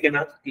 सिंपली देखे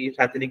ना कि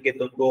शांति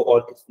निकेतन को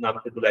और किस नाम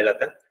से बुलाया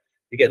जाता है,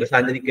 ठीक है, तो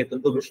शांति निकेतन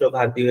को विश्व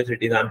भारती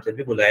यूनिवर्सिटी नाम से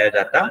भी बुलाया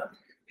जाता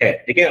है,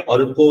 ठीक है।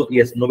 और उनको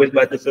यस नोबेल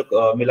पारितोषिक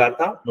मिला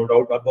था, नो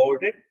डाउट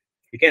अबाउट इट,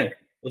 ठीक है।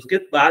 उसके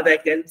बाद आई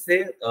कैन से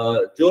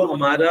जो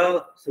हमारा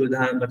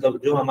संविधान, मतलब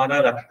जो हमारा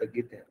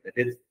राष्ट्रगीत है, दैट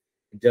इज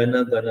जन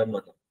गण मन,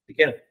 ठीक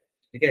है,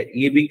 ठीक है,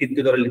 ये भी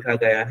किसके द्वारा लिखा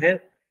गया है,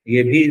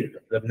 ये भी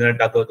रविन्द्रनाथ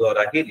टैगोर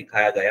द्वारा ही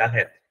लिखाया गया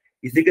है।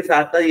 इसी के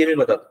साथ साथ ये भी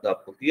बताता था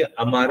आपको कि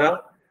हमारा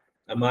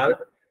अमर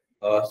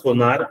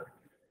सोनार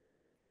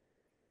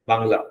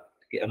बांग्ला,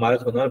 कि हमारा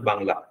सोनार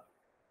बांग्ला,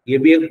 ये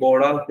भी एक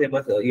बड़ा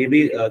फेमस, ये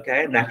भी क्या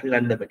है, नेशनल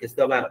एंथम है,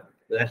 किसका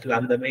नेशनल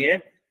एंथम है ये,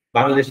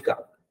 बांग्लादेश का,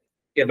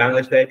 कि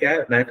बांग्लादेश का क्या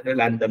है,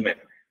 नेशनल एंथम है।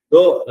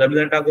 तो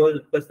रविन्द्रनाथ टैगोर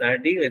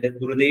पर्सनैलिटी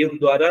गुरुदेव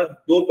द्वारा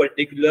दो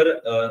पर्टिकुलर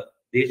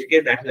देश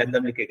के नेशनल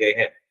एंथम लिखे गए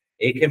हैं,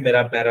 एक है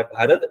मेरा प्यारा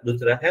भारत,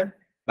 दूसरा है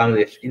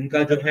बांग्लादेश,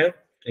 इनका जो है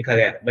लिखा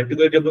गया है।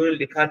 पर्टिकुलर जब उन्होंने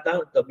लिखा था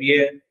तब ये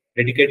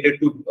डेडिकेटेड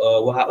टू,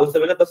 वहां उस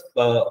समय ना बस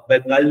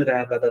बंगाल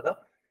रहा करता था,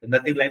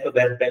 नथिंग लाइक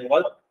वेस्ट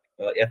बंगाल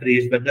या फिर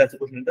ईस्ट बंगाल, ऐसा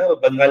कुछ नहीं था,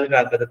 बंगाल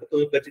रहा करता था,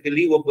 तो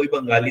बेसिकली वो कोई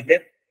बंगाली थे,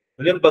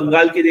 मतलब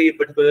बंगाल के लिए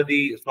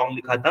पर्टिकुलरली सॉन्ग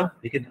लिखा था,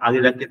 लेकिन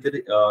आगे जाके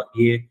फिर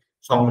ये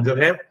सॉन्ग जो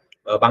है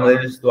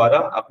बांग्लादेश द्वारा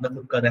अपना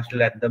खुद का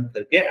नेशनल एंथम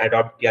करके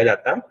अडॉप्ट किया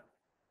जाता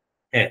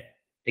है,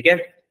 ठीक है।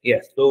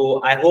 यस,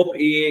 तो आई होप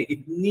ये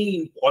इतनी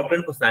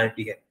इंपॉर्टेंट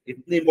पर्सनैलिटी है,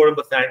 इतनी इंपॉर्टेंट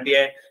पर्सनैलिटी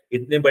है,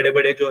 इतने बड़े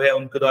बड़े जो है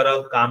उनके द्वारा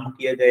काम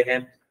किए गए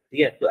हैं, ठीक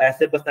है, तो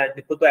ऐसे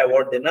पर्सनैलिटी को तो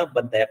अवार्ड देना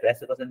बनता है,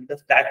 ऐसे पर्सनैलिटी का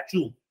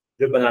स्टैचू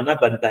जो बनाना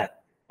बनता है।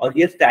 और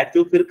ये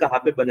स्टैचू फिर कहाँ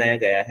पे बनाया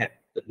गया है,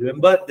 तो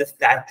remember the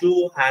statue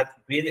has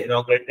been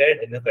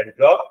inaugurated in the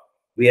country of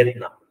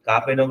Vietnam. कहाँ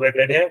पे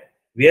इनॉग्रेटेड है,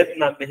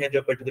 वियतनाम में है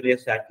जो पर्टिकुलर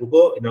स्टैचू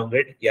को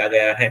इनॉग्रेट किया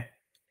गया है,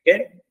 ठीक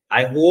है।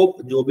 आई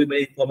होप जो भी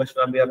मेरी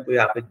इन्फॉर्मेशन अभी आपको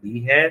यहाँ पे दी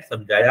है,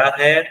 समझाया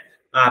है,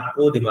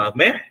 आपको दिमाग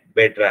में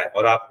बैठ रहा है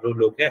और आप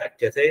लोग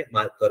अच्छे से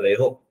मार्क कर रहे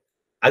हो।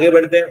 आगे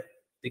बढ़ते हैं,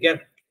 ठीक है।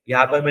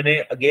 यहाँ पर मैंने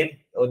अगेन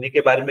उन्हीं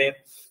के बारे में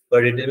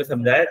डिटेल में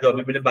समझाया, जो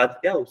अभी मैंने बात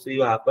किया उसी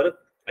वहां पर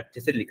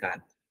अच्छे से लिखा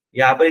है।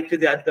 यहाँ पर एक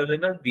चीज याद कर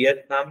लेना,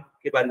 वियतनाम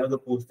के बारे में तो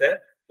पूछता है,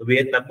 तो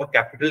वियतनाम का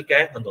कैपिटल क्या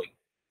है, हनोई,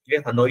 ठीक है,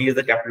 Hanoi is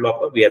the capital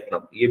of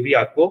Vietnam, ये भी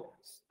आपको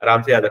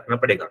आराम से याद रखना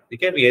पड़ेगा,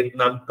 ठीक है,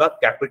 वियतनाम का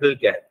कैपिटल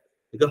क्या है,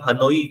 तो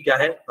हनोई क्या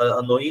है,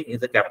 Hanoi is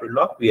the capital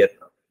of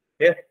Vietnam,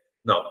 ठीक है।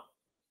 नाउ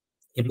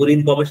ये पूरी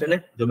इंफॉर्मेशन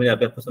है जो मैंने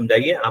अभी आपको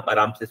समझाई है, आप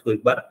आराम से इसको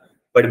एक बार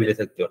पढ़ भी ले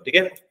सकते हो, ठीक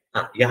है।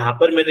 हाँ, यहाँ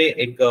पर मैंने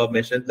एक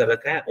मेंशन कर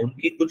रखा है,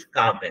 उनकी कुछ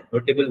काम है,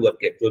 नोटेबल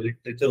वर्क है, जो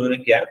लिटरेचर उन्होंने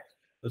किया है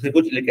उसके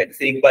कुछ लिखा है,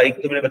 जैसे एक बार एक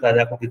तो मैंने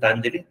बताया आपको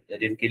गीतांजलि,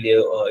 जिनके लिए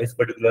इस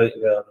पर्टिकुलर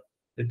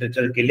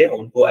लिटरेचर के लिए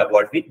उनको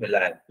अवार्ड भी मिला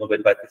है,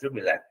 नोबेल पारितोषिक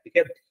मिला है, ठीक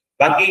है।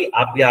 बाकी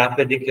आप यहाँ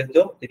पे देख लेते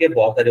हो, ठीक है,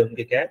 बहुत सारे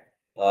उनके क्या है,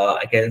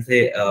 आई कैन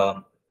से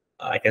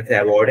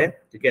अवार्ड है,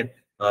 ठीक है,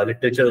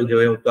 लिटरेचर जो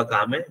है उनका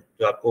काम है,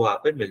 जो आपको वहां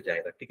पे मिल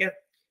जाएगा, ठीक है।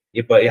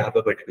 ये यहाँ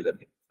पे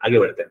पर्टिकुलरली आगे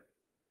बढ़ते हैं।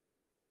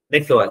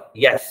 नेक्स्ट सवाल,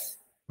 yes,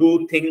 do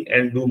think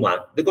and do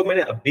mark. देखो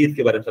मैंने अभी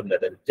इसके बारे में समझाया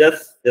था,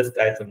 जस्ट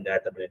आज समझाया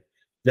था मैंने,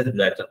 जस्ट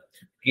समझाया था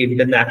कि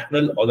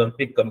इंटरनेशनल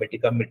ओलंपिक कमेटी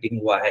का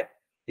मीटिंग हुआ है,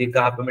 ये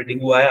कहाँ पे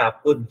मीटिंग हुआ है,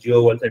 आपको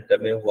जियो वर्ल्ड सेंटर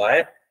में हुआ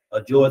है,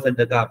 और जियो वर्ल्ड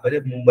सेंटर कहाँ पर है,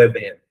 मुंबई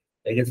में है।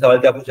 लेकिन सवाल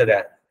क्या पूछा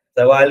गया,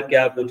 सवाल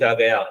क्या पूछा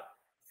गया,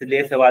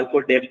 इसलिए सवाल को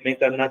डेप्थ में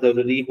करना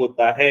जरूरी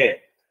होता है,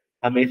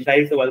 हमेशा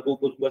ही सवाल को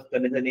कुछ बस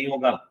करने से नहीं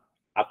होगा,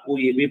 आपको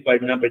ये भी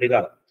पढ़ना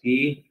पड़ेगा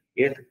कि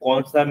ये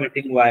कौन सा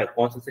मीटिंग हुआ है,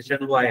 कौन सा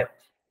सेशन हुआ है।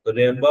 तो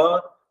रिमेंबर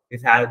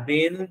दिस हैज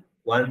बीन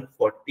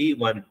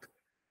 141,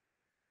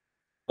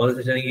 कौन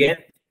सा सेशन ये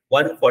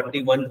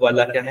 141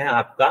 वाला क्या है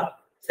आपका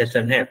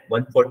सेशन है,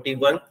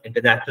 141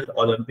 इंटरनेशनल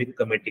ओलंपिक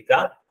कमेटी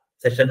का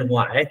सेशन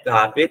हुआ है,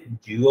 कहाँ पे,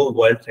 जियो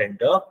वर्ल्ड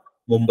सेंटर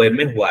मुंबई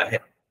में हुआ है,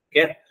 ठीक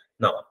है।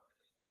 नाउ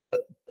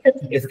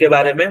इसके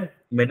बारे में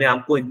मैंने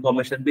आपको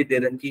इंफॉर्मेशन भी दे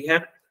रखी है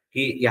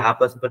कि यहाँ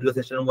पर पर्टिकुलर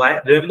सेशन हुआ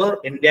है।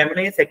 रिमेंबर इंडिया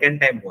में ये सेकंड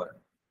टाइम हुआ है,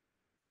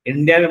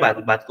 इंडिया में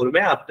बात करूं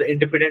मैं, अब तो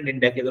इंडिपेंडेंट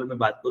इंडिया की अगर मैं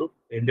बात करूं,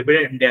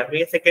 इंडिपेंडेंट इंडिया में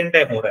ये सेकंड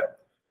टाइम हो रहा है।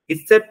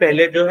 इससे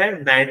पहले जो है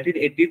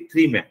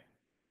 1983 में,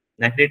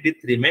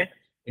 1983 में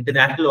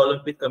इंटरनेशनल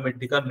ओलंपिक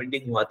कमेटी का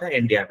मीटिंग हुआ था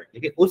इंडिया में,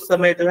 लेकिन उस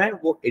समय जो है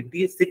वो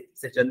 86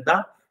 सेशन था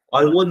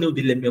और वो न्यू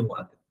दिल्ली में हुआ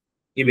था,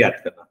 ये भी याद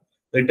करना।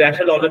 तो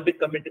इंटरनेशनल ओलंपिक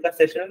कमेटी का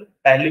सेशन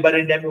पहली बार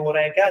इंडिया में हो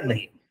रहा है क्या,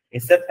 नहीं,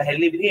 इससे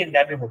पहले भी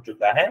इंडिया में हो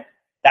चुका है,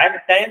 that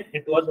time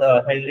it was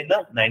held in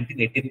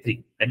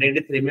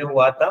 1983 में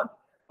हुआ था,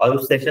 और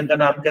उस सेशन का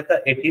नाम क्या था,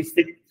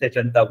 86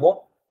 सेशन था वो,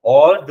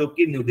 और जो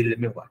कि न्यू दिल्ली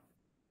में हुआ,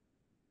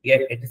 ये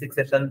 86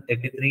 सेशन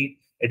 83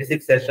 86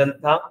 सेशन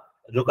था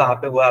जो कहाँ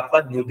पे हुआ आपका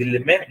न्यू दिल्ली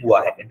में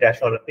हुआ है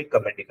इंटरनेशनल ओलंपिक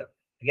कमेटी का,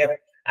 ठीक है।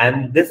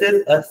 And this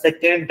is a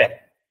second time,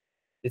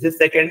 this is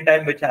second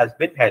time which has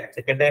been held.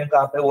 Second time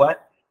कहाँ पे हुआ है?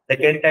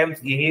 सेकेंड टाइम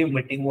यही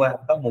मीटिंग हुआ है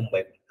आपका मुंबई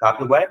में। कहाँ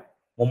पे हुआ है?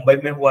 मुंबई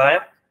में हुआ है।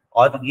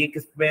 और ये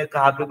किस में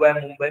कहाँ पे हुआ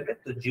है? मुंबई में।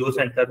 तो जियो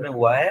सेंटर में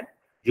हुआ है,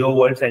 जियो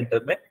वर्ल्ड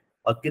सेंटर में।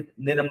 और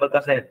कितने नंबर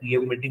का ये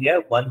मीटिंग है?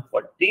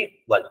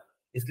 141।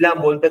 इसलिए हम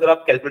बोलते हैं अगर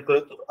आप कैलकुलेट करो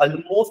तो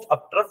ऑलमोस्ट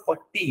आफ्टर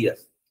 40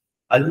 ईयर्स,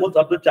 ऑलमोस्ट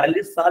अब तो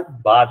 40 साल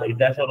बाद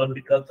इंटरनेशनल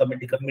ओलंपिक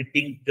कमेटी का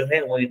मीटिंग जो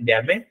है वो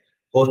इंडिया में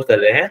होस्ट कर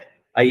रहे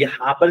हैं।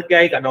 यहाँ पर क्या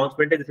एक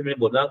अनाउंसमेंट है, जैसे मैंने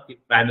बोला कि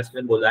प्राइम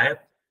मिनिस्टर ने बोला है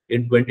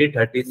इन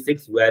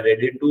 2036 we are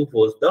ready to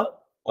host the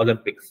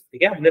Olympics,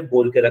 ठीक है। हमने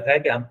बोल के रखा है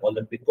कि हम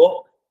ओलंपिक को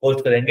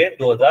होस्ट करेंगे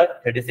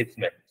 2036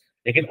 में।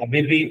 लेकिन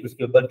अभी भी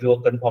उसके ऊपर जो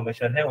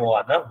कंफर्मेशन है वो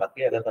आना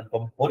बाकी। अगर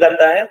कंफर्म हो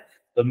जाता है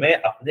तो मैं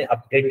अपने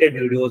अपडेटेड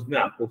वीडियोस में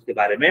आपको उसके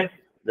बारे में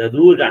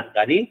जरूर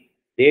जानकारी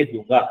दे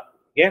दूंगा,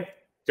 ठीक है।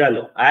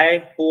 चलो, आई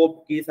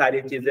होप कि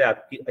सारी चीजें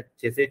आपकी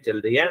अच्छे से चल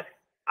रही है,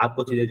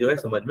 आपको चीजें जो है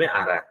समझ में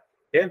आ रहा है,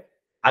 ठीक है।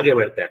 आगे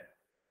बढ़ते हैं।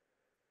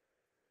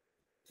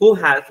 Who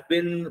has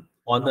been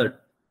honored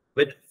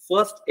with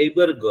first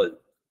ever girl,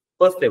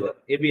 first ever,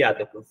 ये भी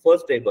याद रखो,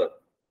 first ever,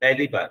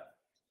 पहली बार,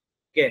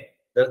 okay,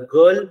 the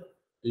girl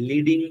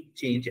leading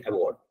change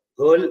award,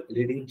 girl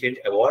leading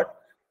change award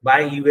by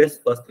US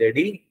first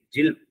lady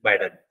Jill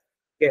Biden,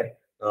 okay।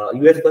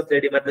 US first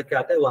lady मतलब क्या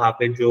आता है? वहां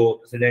पे जो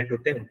प्रेसिडेंट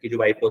होते हैं उनकी जो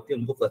वाइफ होती है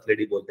उनको फर्स्ट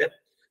लेडी बोलते हैं,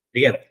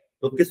 ठीक है।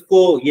 तो किसको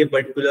ये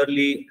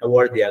पर्टिकुलरली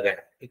अवार्ड दिया गया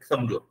है, एक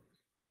समझो।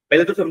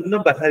 पहले तो समझो ना,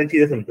 बहुत सारी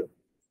चीजें समझो,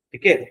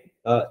 ठीक है।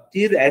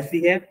 चीज ऐसी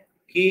है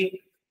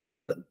कि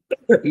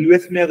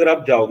यूएस में अगर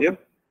आप जाओगे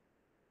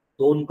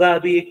तो उनका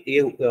अभी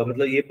एक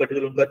मतलब ये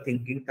पर्टिकुलर उनका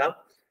थिंकिंग था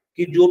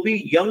कि जो भी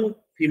यंग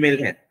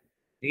फीमेल है,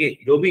 ठीक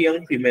है, जो भी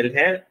यंग फीमेल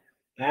है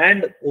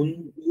एंड उन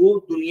वो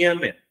दुनिया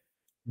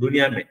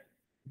में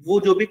वो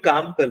जो भी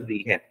काम कर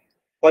रही है,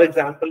 फॉर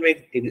एग्जाम्पल मैं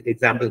एक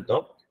एग्जाम्पल देता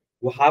हूँ।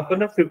 वहां पर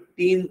ना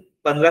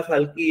 15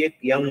 साल की एक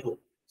यंग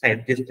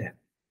साइंटिस्ट है,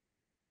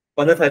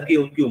 15 साल की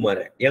उनकी उम्र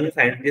है, यंग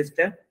साइंटिस्ट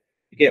है,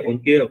 ठीक है।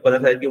 उनके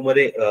 15 साल की उम्र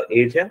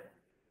एज है,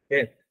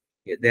 ठीक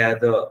है। दे आर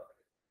द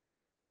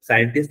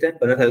साइंटिस्ट है,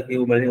 15 साल की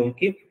उम्र है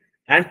उनकी।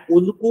 एंड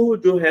उनको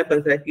जो है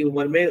 15 साल की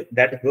उम्र में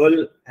that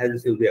girl has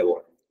received the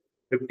award.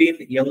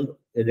 15 young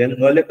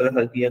girl है, 15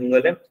 साल की यंग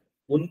गर्ल है,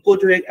 उनको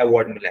जो एक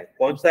अवार्ड मिला है।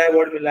 कौन सा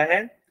अवार्ड मिला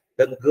है?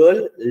 The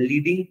girl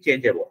leading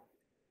change award,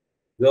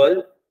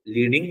 girl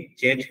leading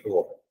change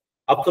award.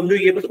 अब समझो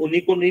ये बस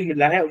उन्हीं को नहीं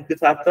मिला है, उनके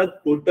साथ साथ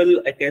टोटल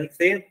आई कैन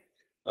से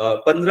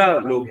 15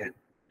 लोग हैं,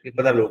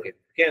 15 लोग हैं,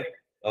 ठीक है।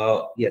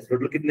 यस,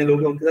 टोटल कितने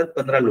लोग हैं उनके साथ?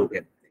 15 लोग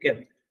हैं, ठीक है।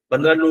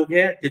 15 लोग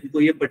हैं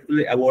जिनको ये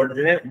पर्टिकुलर अवार्ड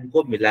जो है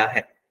उनको मिला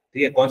है,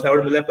 ठीक है। कौन सा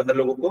अवार्ड मिला है 15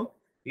 लोगों को?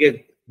 ठीक है,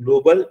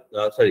 global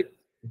sorry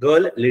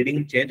girl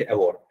leading change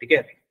award, ठीक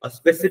है। और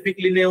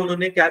स्पेसिफिकली ने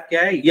उन्होंने क्या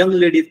किया है? यंग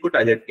लेडीज को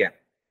टारगेट किया है।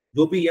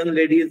 जो भी यंग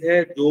लेडीज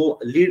है जो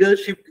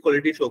लीडरशिप की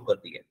क्वालिटी शो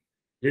करती है,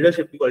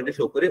 लीडरशिप की क्वालिटी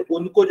शो करे,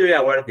 उनको जो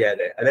अवार्ड दिया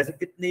गया है। ऐसे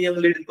कितने यंग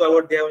लेडीज को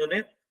अवार्ड दिया है उन्होंने?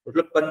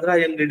 मतलब 15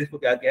 यंग लेडीज को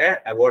क्या किया है?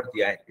 अवार्ड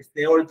दिया है।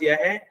 किसने अवार्ड दिया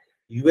है?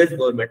 यूएस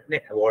गवर्नमेंट ने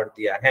अवार्ड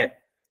दिया है,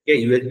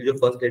 कि यूएस की जो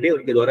फर्स्ट लेडी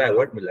उनके द्वारा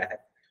अवार्ड मिला है।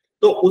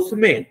 तो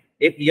उसमें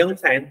एक यंग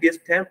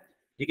साइंटिस्ट है,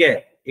 ठीक है,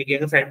 एक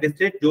यंग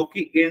साइंटिस्ट है जो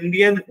कि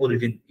इंडियन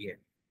ओरिजिन की है,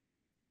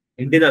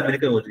 इंडियन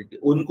अमेरिकन ओरिजिन की,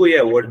 उनको ये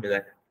अवार्ड मिला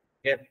है,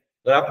 ठीक है।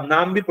 अगर आप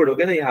नाम भी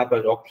पढ़ोगे ना यहाँ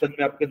पर ऑप्शन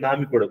में, आपके नाम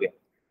भी पढ़ोगे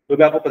तो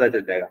भी आपको पता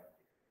चल जाएगा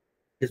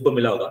किसको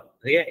मिला होगा,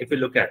 ठीक है। इफ यू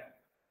लुक एट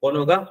कौन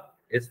होगा?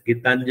 इस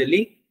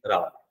गीतांजलि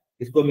राव,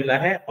 किसको मिला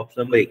है?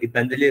 ऑप्शन नंबर 1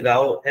 गीतांजलि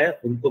राव है,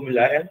 उनको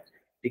मिला है,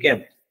 ठीक है।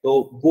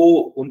 तो वो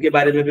उनके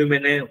बारे में भी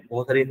मैंने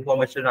बहुत सारी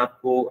इंफॉर्मेशन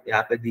आपको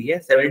यहाँ पे दी है।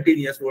 17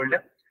 ईयर्स ओल्ड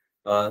है,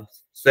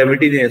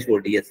 17 ईयर्स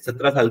ओल्ड, ये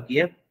 17 साल की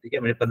है, ठीक है।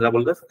 मैंने 15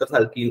 बोल रहा, 17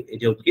 साल की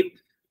एज है उनकी।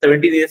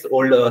 17 ईयर्स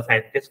ओल्ड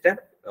साइंटिस्ट है।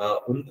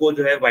 उनको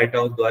जो है व्हाइट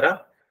हाउस द्वारा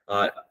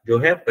जो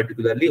है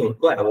पर्टिकुलरली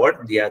उनको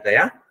अवार्ड दिया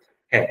गया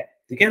है,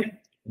 ठीक है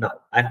ना।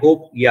 आई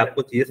होप ये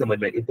आपको चीजें समझ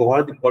में आई,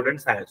 बहुत इंपॉर्टेंट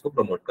साइंस को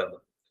प्रमोट करना।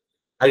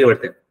 आगे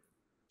बढ़ते हैं।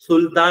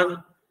 सुल्तान,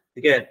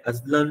 ठीक है,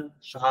 अजलन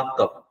शाह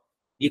कप,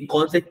 ये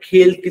कौन से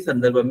खेल के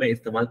संदर्भ में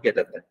इस्तेमाल किया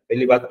जाता है?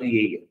 पहली बात तो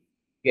यही है,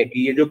 ठीक है,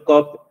 कि ये जो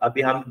कप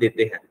अभी हम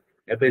देते हैं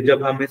या फिर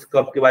जब हम इस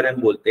कप के बारे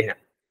में बोलते हैं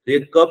तो ये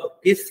कप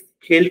किस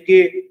खेल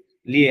के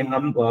लिए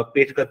हम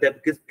पेश करते हैं,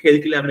 किस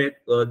खेल के लिए हमें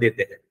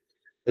देते हैं?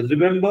 तो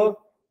रिमेम्बर,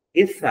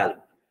 इस साल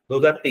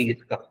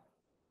 2023 का,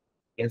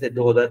 कैसे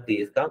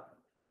 2023 का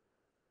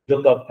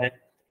जो कप है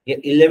ये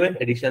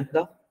 11th एडिशन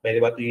था। पहली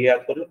बात तो ये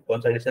याद करो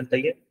कौन सा एडिशन था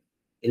ये?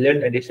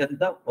 11th एडिशन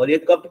था। और ये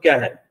कप क्या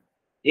है?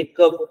 एक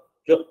कप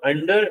जो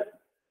अंडर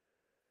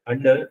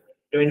अंडर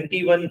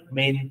 21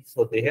 मेंस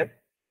होते हैं,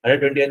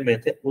 अंडर 21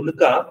 मेंस है,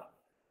 उनका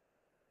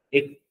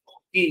एक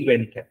हॉकी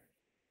इवेंट है।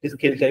 इस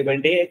खेल का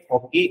इवेंट है, एक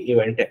हॉकी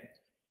इवेंट है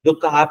जो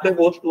कहाँ पे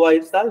होस्ट हुआ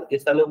इस साल?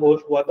 इस साल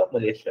होस्ट हुआ था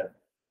मलेशिया में।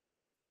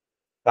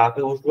 कहाँ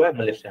पे होस्ट हुआ है?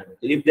 मलेशिया में।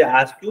 इफ दे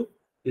आस्क यू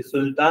कि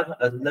सुल्तान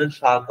अजलन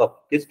शाह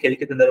कप किस खेल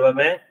के संदर्भ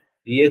में है?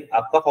 ये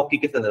आपका हॉकी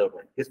के संदर्भ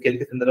में। किस खेल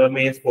के संदर्भ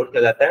में ये स्पोर्ट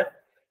खेला जाता है?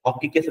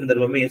 हॉकी के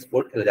संदर्भ में ये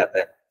स्पोर्ट खेला जाता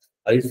है।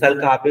 और इस साल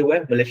कहाँ पे हुआ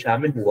है? मलेशिया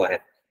में हुआ है।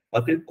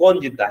 और फिर कौन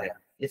जीता है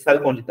इस साल?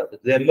 कौन जीता है?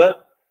 Remember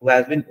who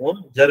has been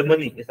own,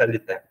 Germany इस साल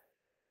जीता है।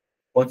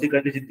 कौन सी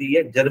कंट्री जीती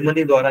है?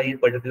 जर्मनी द्वारा ये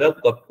पर्टिकुलर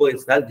कप को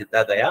इस साल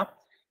जीता गया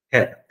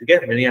है। ठीक है,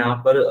 मैंने यहाँ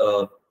पर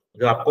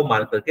जो आपको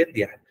मार्क करके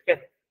दिया है। ठीक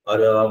है,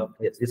 और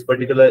इस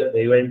पर्टिकुलर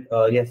इवेंट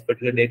ये इस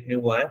पर्टिकुलर डेट में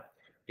हुआ है।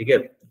 ठीक है,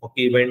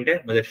 हॉकी इवेंट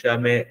है, मलेशिया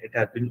में इट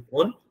हैज बीन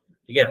ओन।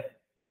 ठीक है,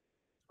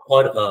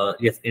 और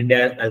yes, India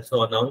also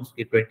announced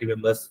a 20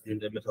 members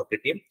junior men's hockey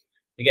team.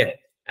 ठीक है,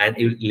 and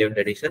 11th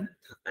edition,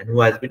 and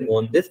who has been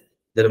won this?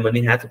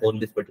 Germany has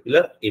won this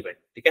particular event.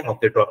 ठीक है,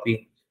 hockey trophy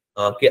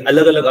के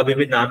अलग अलग अभी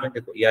भी नाम है।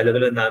 देखो ये अलग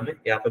अलग नाम है।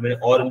 यहाँ पे मैंने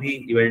और भी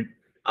इवेंट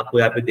आपको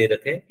यहाँ पे दे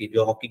रखे हैं कि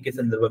जो हॉकी के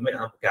संदर्भ में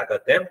हम क्या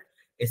करते हैं,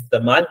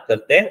 इस्तेमाल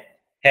करते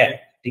हैं।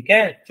 ठीक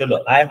है,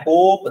 चलो I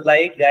hope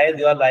like guys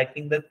you are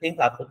liking the things,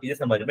 आपको चीजें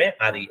समझ में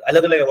आ रही है।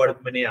 अलग अलग अवार्ड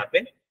मैंने यहाँ पे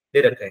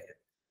दे रखे हैं।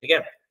 ठीक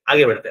है,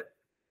 आगे बढ़ते हैं।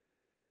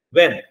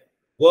 When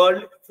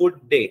World Food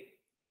Day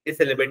is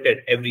celebrated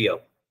every year,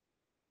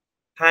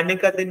 खाने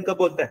का दिन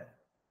कब होता है?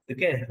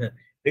 ठीक है,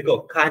 देखो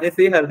खाने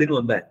से ही हर दिन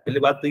होता है, पहली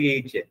बात तो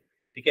यही है।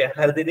 ठीक है,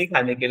 हर दिन ही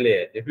खाने के लिए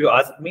है। इफ यू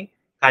आस्क मी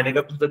खाने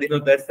का कौन सा दिन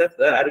होता है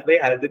सर, अरे भाई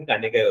हर दिन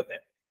खाने का ही होता है।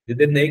 जिस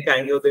दिन नहीं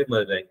खाएंगे उस दिन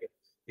मर जाएंगे।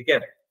 ठीक है,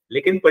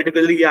 लेकिन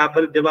पर्टिकुलरली यहाँ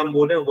पर जब हम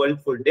बोल रहे हैं वर्ल्ड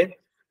फूड डे,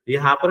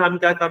 यहाँ पर हम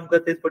क्या काम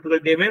करते हैं इस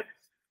पर्टिकुलर डे में?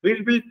 We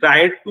will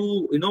try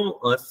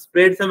to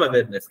spread some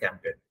awareness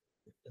campaign.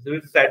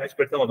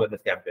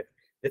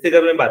 जैसे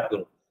अगर मैं बात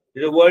करूं,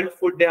 जो वर्ल्ड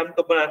फूड डे हम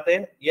कब मनाते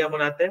हैं? ये हम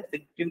मनाते हैं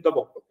 16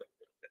 अक्टूबर।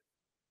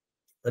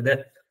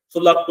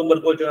 16 अक्टूबर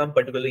को जो हम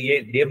पर्टिकुलर ये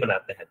डे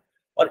मनाते हैं।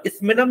 और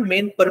इसमें ना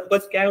मेन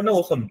पर्पस क्या है ना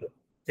वो समझो।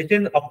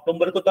 16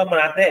 अक्टूबर को तो हम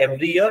मनाते हैं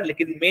एवरी ईयर,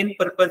 लेकिन मेन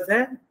पर्पस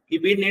है कि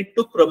we need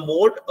to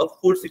promote a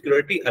food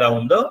security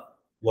around the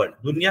world.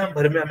 दुनिया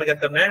भर में हमें क्या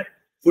करना है?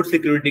 फूड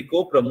सिक्योरिटी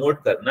को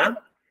प्रमोट करना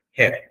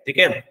है। ठीक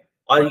है,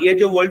 और ये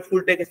जो वर्ल्ड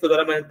फूड डे किसके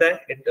द्वारा मनता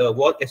है? It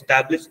was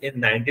established in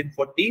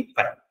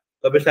 1945।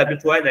 कब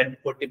एस्टैब्लिश हुआ है?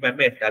 1945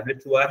 में एस्टैब्लिश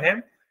हुआ है।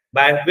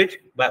 By which?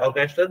 Bye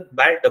organisation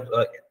bye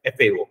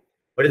FAO।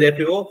 What is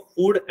FAO?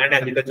 Food and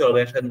agriculture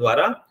organisation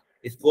द्वारा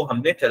इसको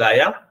हमने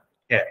चलाया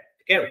है।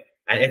 ठीक है,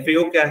 एंड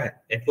FAO क्या है?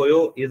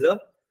 FAO is a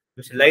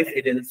specialised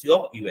agency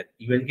of UN।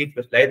 UN की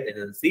स्पेशलाइज्ड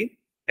एजेंसी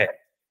है।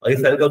 और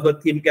इस साल का उसका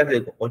थीम क्या है?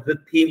 देखो, what is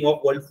the theme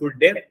of world food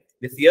day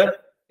this year?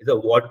 Is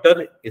a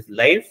water is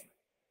life,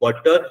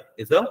 water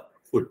is a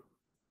food.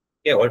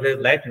 Okay, water is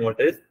life and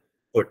water is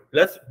food.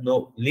 Plus, no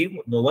leave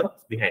no one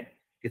behind.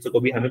 किसी को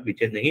भी हमें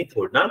पीछे नहीं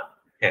छोड़ना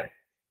है।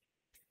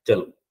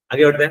 चलो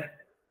आगे बढ़ते हैं।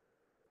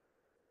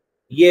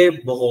 ये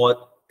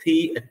बहुत ही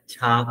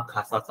अच्छा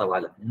खासा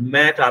सवाल है,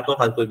 मैं चाहता हूँ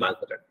हर कोई मार्क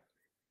करें।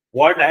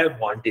 What I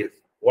want is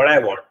what I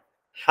want।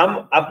 हम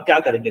अब क्या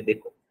करेंगे?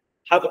 देखो,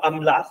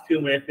 हम लास्ट फ्यू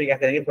मिनट में क्या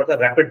करेंगे? थोड़ा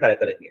सा रैपिड फायर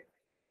करेंगे।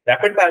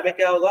 रैपिड फायर में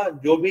क्या होगा?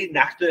 जो भी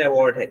नेशनल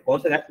अवार्ड है, कौन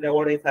सा नेशनल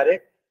अवार्ड है? सारे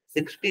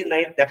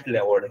 69 नेशनल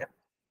अवार्ड है।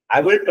 I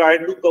will try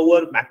to cover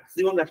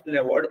maximum national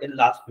award in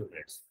last few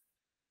minutes.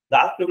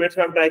 Last 2 minutes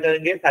में हम ट्राई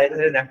करेंगे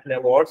सारे नेशनल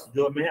अवार्ड्स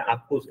जो मैं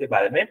आपको उसके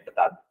बारे में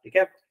बता दूं। ठीक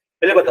है,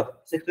 पहले बताओ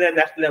 69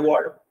 national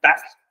award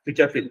best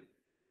feature film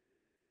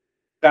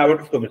का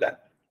अवार्ड किसको मिला है?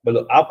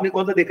 बोलो, आपने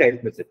कौन सा देखा है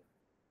इसमें से?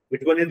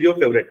 Which one is your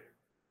favourite?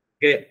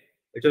 Okay,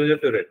 which one is your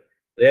favourite?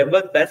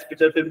 Remember best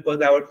feature film कौन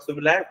सा अवार्ड किसको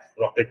मिला है?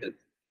 रॉकेटरी।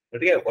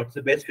 ठीक है, what's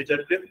the best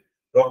feature film?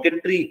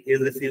 Rocketry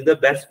is receive the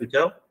best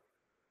feature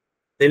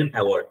film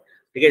award.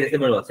 ठीक है, जैसे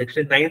मैंने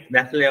 69th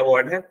नेशनल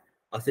अवार्ड है,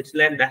 और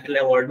 69th नेशनल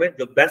अवार्ड में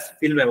जो बेस्ट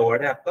फिल्म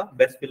अवार्ड है आपका,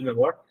 best film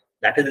award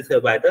that is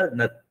received by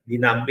the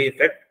दिनाम्बे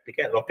effect. ठीक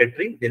है,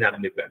 रॉकेटरी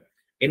दिनाम्बे इफेक्ट,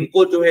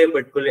 इनको जो है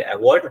पर्टिकुलर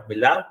अवार्ड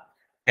मिला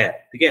है।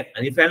 ठीक है,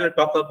 and if I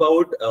talk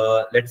about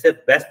let's say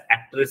best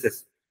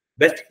actresses,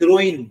 best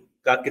heroine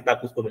का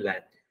किताब उसको मिला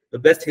है, तो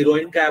बेस्ट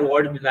हीरोइन का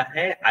अवार्ड मिला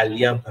है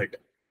आलिया भट्ट।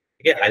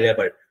 ठीक है, आलिया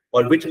भट्ट।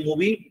 और which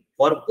movie?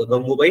 For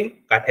Gangubai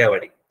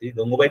Kathiawadi.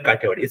 Gangubai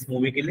Kathiawadi इस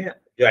मूवी के लिए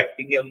जो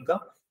एक्टिंग है उनका,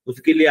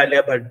 उसके लिए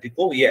आलिया भट्ट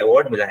को ये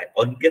अवार्ड मिला है।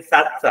 और उनके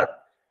साथ साथ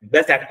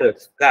बेस्ट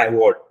एक्ट्रेस का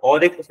अवार्ड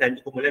और एक पर्सन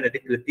को मिला है,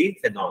 कृति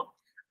सेनन।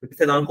 कृति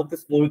सेनन को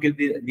किस मूवी के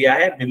लिए दिया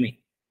है? मिमी।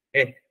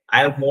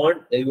 I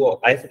want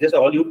I suggest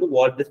all you to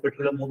watch this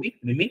particular movie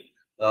मिमी।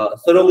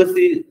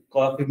 सरोगेसी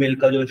का फीमेल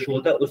का जो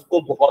शो था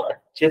उसको बहुत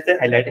अच्छे से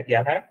हाईलाइट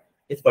किया है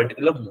इस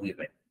पर्टिकुलर मूवी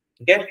में।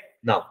 ठीक है,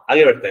 नाउ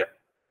आगे बढ़ते हैं।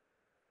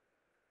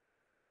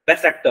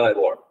 बेस्ट एक्टर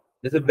अवार्ड,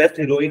 जैसे बेस्ट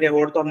हीरोइन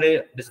अवार्ड तो हमने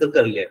डिस्कस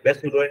कर लिया है।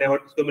 बेस्ट हीरोइन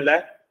अवार्ड किसको मिला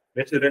है?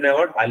 Best heroine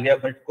award Alia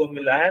Bhatt को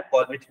मिला है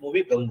फॉर विच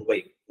मूवी? गंगूबाई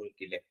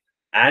के लिए।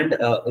 एंड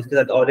उसके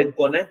साथ और एक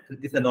कौन है?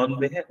 कृति सेनन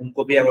में है,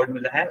 उनको भी अवार्ड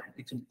मिला है।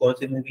 कौन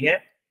सी मूवी है?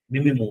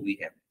 मिमी मूवी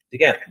है।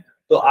 ठीक है,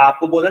 तो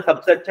आपको बोला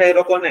सबसे अच्छा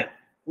हीरो कौन है?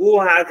 Who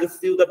has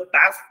received the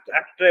best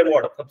actor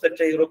award? सबसे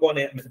अच्छा हीरो कौन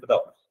है मुझे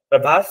बताओ।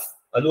 प्रभास,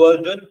 अल्लू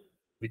अर्जुन,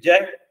 विजय,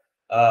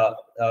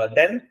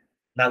 देन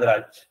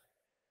नागराज।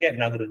 ठीक है,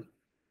 नागराज।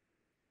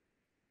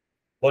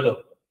 बोलो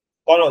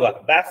कौन होगा?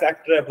 Best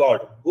actor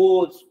award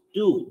goes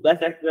to,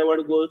 best actor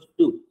award goes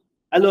to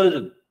Allu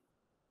Arjun.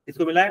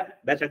 किसको मिला है?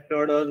 Best actor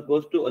award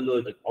goes to Allu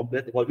Arjun.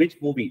 Obviously for which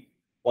movie?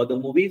 For the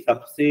movie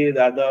सबसे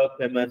ज्यादा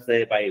फेमस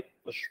है भाई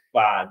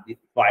पुष्पा द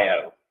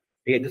फायर।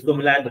 ठीक है, जिसको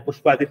मिला है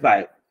पुष्पा द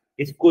फायर।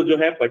 इसको जो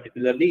है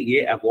पर्टिकुलरली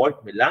ये अवार्ड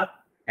मिला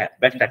है,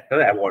 बेस्ट एक्टर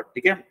अवार्ड।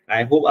 ठीक है,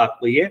 आई होप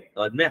आपको ये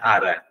समझ में आ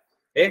रहा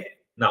है।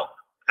 नाउ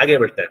आगे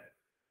बढ़ते हैं।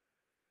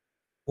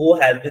 Who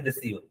has been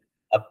received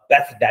a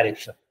best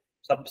direction?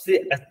 सबसे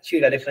अच्छी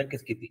डायरेक्शन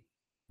किसकी थी?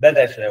 बेस्ट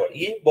डायरेक्शन अवार्ड,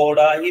 ये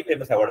बड़ा ही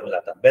फेमस अवार्ड मिला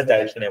था, बेस्ट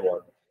डायरेक्शन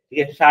अवार्ड। ठीक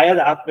है, शायद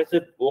आप में से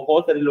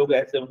बहुत सारे लोग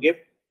ऐसे होंगे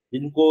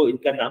जिनको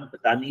इनका नाम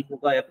पता नहीं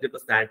होगा या फिर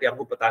पर्सनैलिटी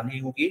आपको पता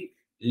नहीं होगी,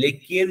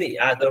 लेकिन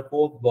याद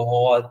रखो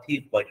बहुत ही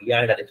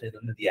बढ़िया डायरेक्शन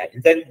इन्होंने दिया है।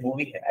 इनका एक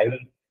मूवी है, I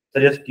will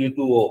suggest you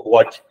to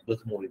watch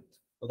this movie.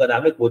 उसका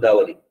नाम है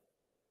Godavari.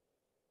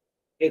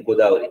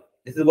 Godavari,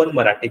 this is one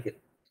Marathi film.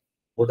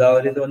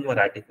 Godavari is one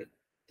Marathi film.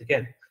 ठीक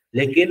है,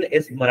 लेकिन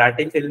इस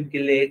मराठी फिल्म के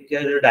लिए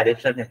क्या जो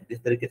डायरेक्शन है,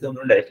 जिस तरीके से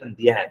उन्होंने डायरेक्शन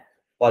दिया है,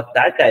 for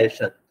that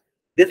direction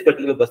this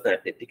particular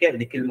personality, ठीक है,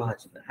 निखिल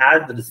महाजन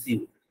has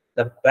received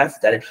the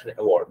best direction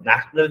award,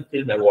 national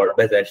film award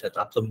best direction.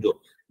 आप समझो,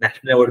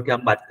 नेशनल अवार्ड की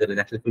हम बात कर रहे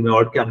हैं, नेशनल फिल्म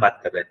अवार्ड की हम बात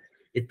कर रहे हैं।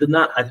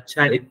 इतना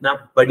अच्छा, इतना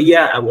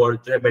बढ़िया अवार्ड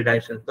जो है बेस्ट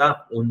डायरेक्शन का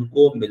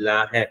उनको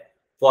मिला है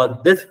for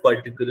this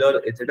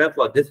particular incident,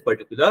 for this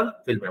particular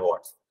film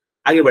awards.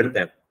 आगे बढ़ते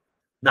हैं।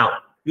 Now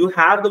you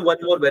have the one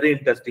more very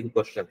interesting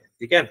question,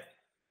 ठीक है,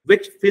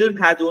 which film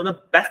has won a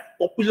best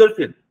popular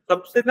film?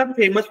 सबसे ना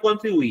फेमस कौन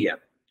सी हुई है,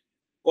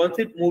 कौन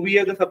सी मूवी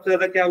है जो सबसे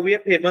ज्यादा क्या हुई है,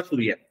 फेमस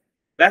हुई है?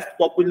 बेस्ट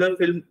पॉपुलर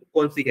फिल्म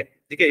कौन सी है?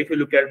 ठीक है, if you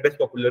look at best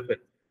popular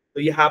film,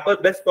 तो यहाँ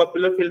पर बेस्ट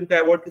पॉपुलर फिल्म का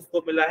अवार्ड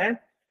किसको मिला है?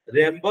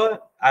 रिमेंबर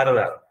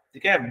आरआरआर।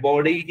 ठीक है,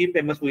 बड़ी ही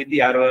फेमस हुई थी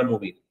RRR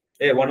movie,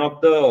 one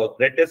of the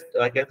greatest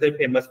I can say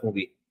famous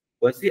movie.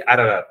 कौन सी?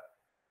 आरआरआर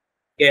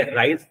के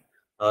राइज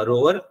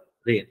रोवर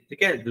रेन।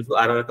 ठीक है, जिसको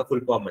आरआरआर का फुल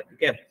फॉर्म है।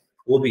 ठीक है,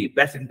 वो भी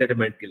बेस्ट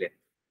एंटरटेनमेंट के लिए।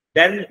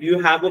 Then you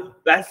have a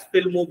best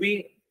film movie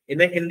in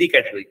a Hindi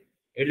category,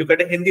 if look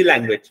at Hindi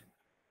language,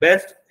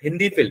 best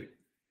Hindi film.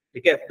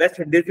 ठीक है, बेस्ट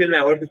हिंदी फिल्म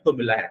अवार्ड किसको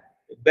मिला है?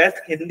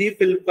 बेस्ट हिंदी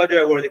फिल्म का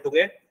जो अवार्ड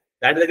देखोगे,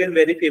 that is again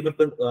very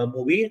famous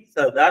movie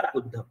सरदार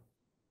उद्धम।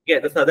 ठीक है,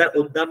 तो सरदार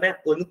उद्धम है,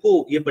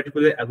 उनको ये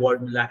पर्टिकुलर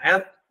अवार्ड मिला है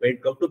when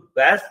it come to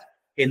best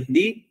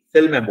Hindi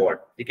film award.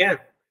 ठीक है,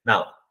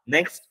 now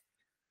next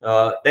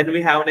then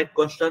we have next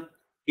question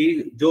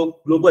कि जो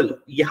ग्लोबल,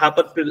 यहाँ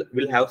पर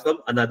will have some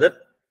another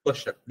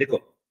question. देखो,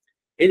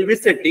 इन which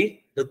city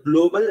the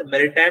global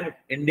maritime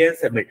Indian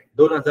summit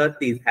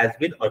 2023 has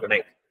been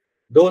organised?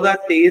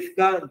 2023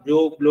 का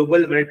जो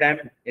ग्लोबल मैरीटाइम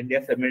इंडिया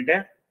समिट है,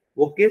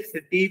 वो किस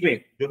सिटी में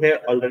जो है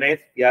ऑर्गेनाइज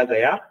किया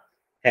गया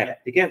है?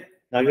 ठीक है,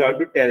 now you have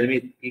to tell me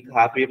कि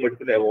कहाँ पे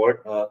पर्टिकुलर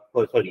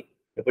अवार्ड सॉरी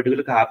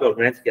पर्टिकुलर कहाँ पे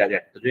ऑर्गेनाइज किया गया।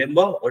 तो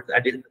remember what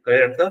that is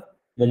correct answer,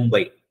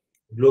 Mumbai.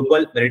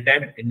 Global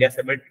maritime India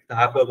summit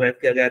कहाँ पे ऑर्गेनाइज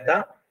किया गया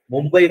था?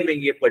 मुंबई में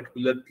ये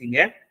पर्टिकुलर थिंग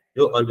है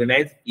जो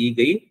ऑर्गेनाइज की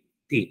गई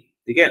थी।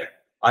 ठीक है,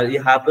 और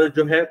यहाँ पर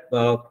जो है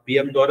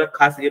पीएम द्वारा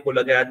खास ये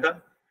बोला गया था,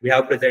 we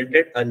have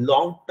presented a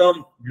long term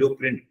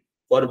blueprint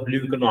for blue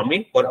economy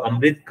for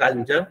अमृत काल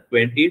विजन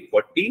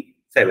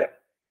 2047।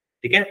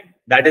 ठीक है,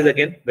 that is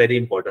again very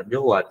important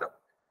जो हुआ था।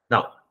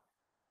 नाउ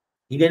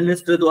इंडियन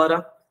मिनिस्टर द्वारा,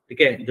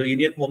 ठीक है, जो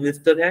इंडियन होम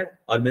मिनिस्टर है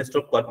और मिनिस्टर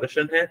ऑफ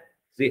कॉर्पोरेशन है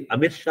श्री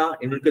अमित शाह,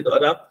 इनके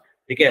द्वारा,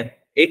 ठीक है,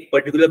 एक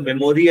पर्टिकुलर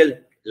मेमोरियल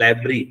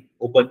लाइब्रेरी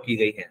ओपन की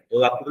गई है।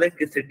 तो आपको पता है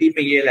किस सिटी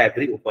में ये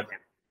लाइब्रेरी ओपन है?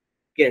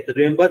 ठीक है, तो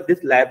remember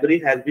this library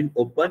has been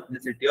open in the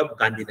city of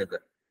Gandhinagar.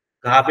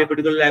 कहाँ पे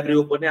पर्टिकुलर लाइब्रेरी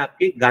ओपन है?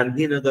 आपकी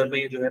गांधीनगर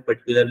में जो है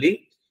पर्टिकुलरली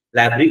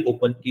लाइब्रेरी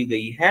ओपन की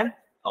गई है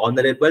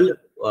ऑनरेबल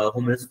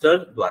होम मिनिस्टर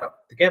द्वारा।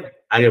 ठीक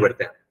है, आगे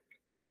बढ़ते हैं।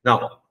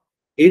 Now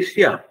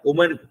Asia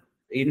women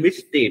in which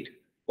state,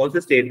 कौन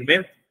से स्टेट में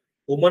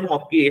women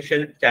hockey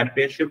Asian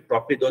championship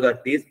trophy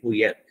 2023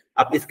 हुई है?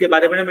 अब इसके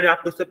बारे में मैंने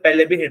आपको इससे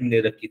पहले भी हिंट दे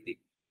रखी थी।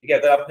 ठीक है,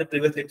 अगर आपने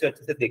प्रीवियस लेक्चर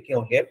अच्छे से देखे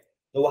होंगे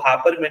तो वहां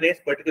पर मैंने इस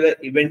पर्टिकुलर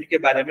इवेंट के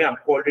बारे में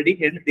आपको ऑलरेडी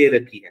हिंट दे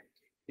रखी है।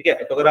 ठीक है,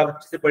 तो अगर आप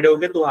अच्छे से पढ़े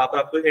होंगे तो वहां पर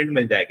आपको हिंट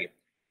मिल जाएगी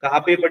कहाँ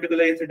पे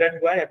पर्टिकुलर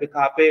इंसिडेंट हुआ है या फिर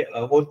कहाँ पे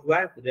होस्ट हुआ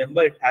है।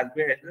 Remember it has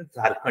been held in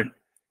Jharkhand.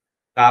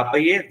 कहाँ पे?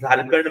 ये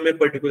झारखंड में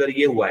पर्टिकुलर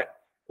ये हुआ है।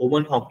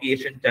 Women hockey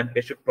Asian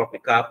championship trophy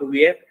कहाँ पे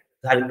हुई है?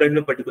 झारखंड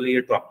में पर्टिकुलर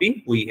ये ट्रॉफी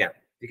हुई है।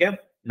 ठीक है,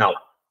 नाउ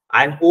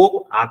आई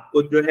होप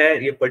आपको जो है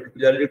ये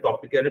पर्टिकुलरली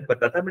टॉपिक के बारे में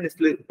पता था, मैंने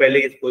इसलिए पहले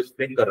इसको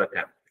एक्सप्लेन कर रखा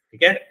है।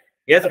 ठीक है,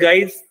 yes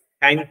guys,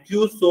 thank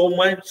you so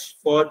much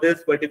for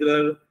this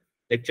particular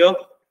lecture.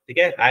 ठीक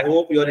है, I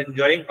hope you are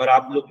enjoying और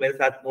आप लोग मेरे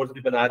साथ नोट्स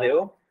भी बना रहे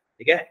हो।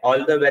 ठीक है,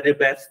 ऑल द वेरी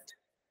बेस्ट।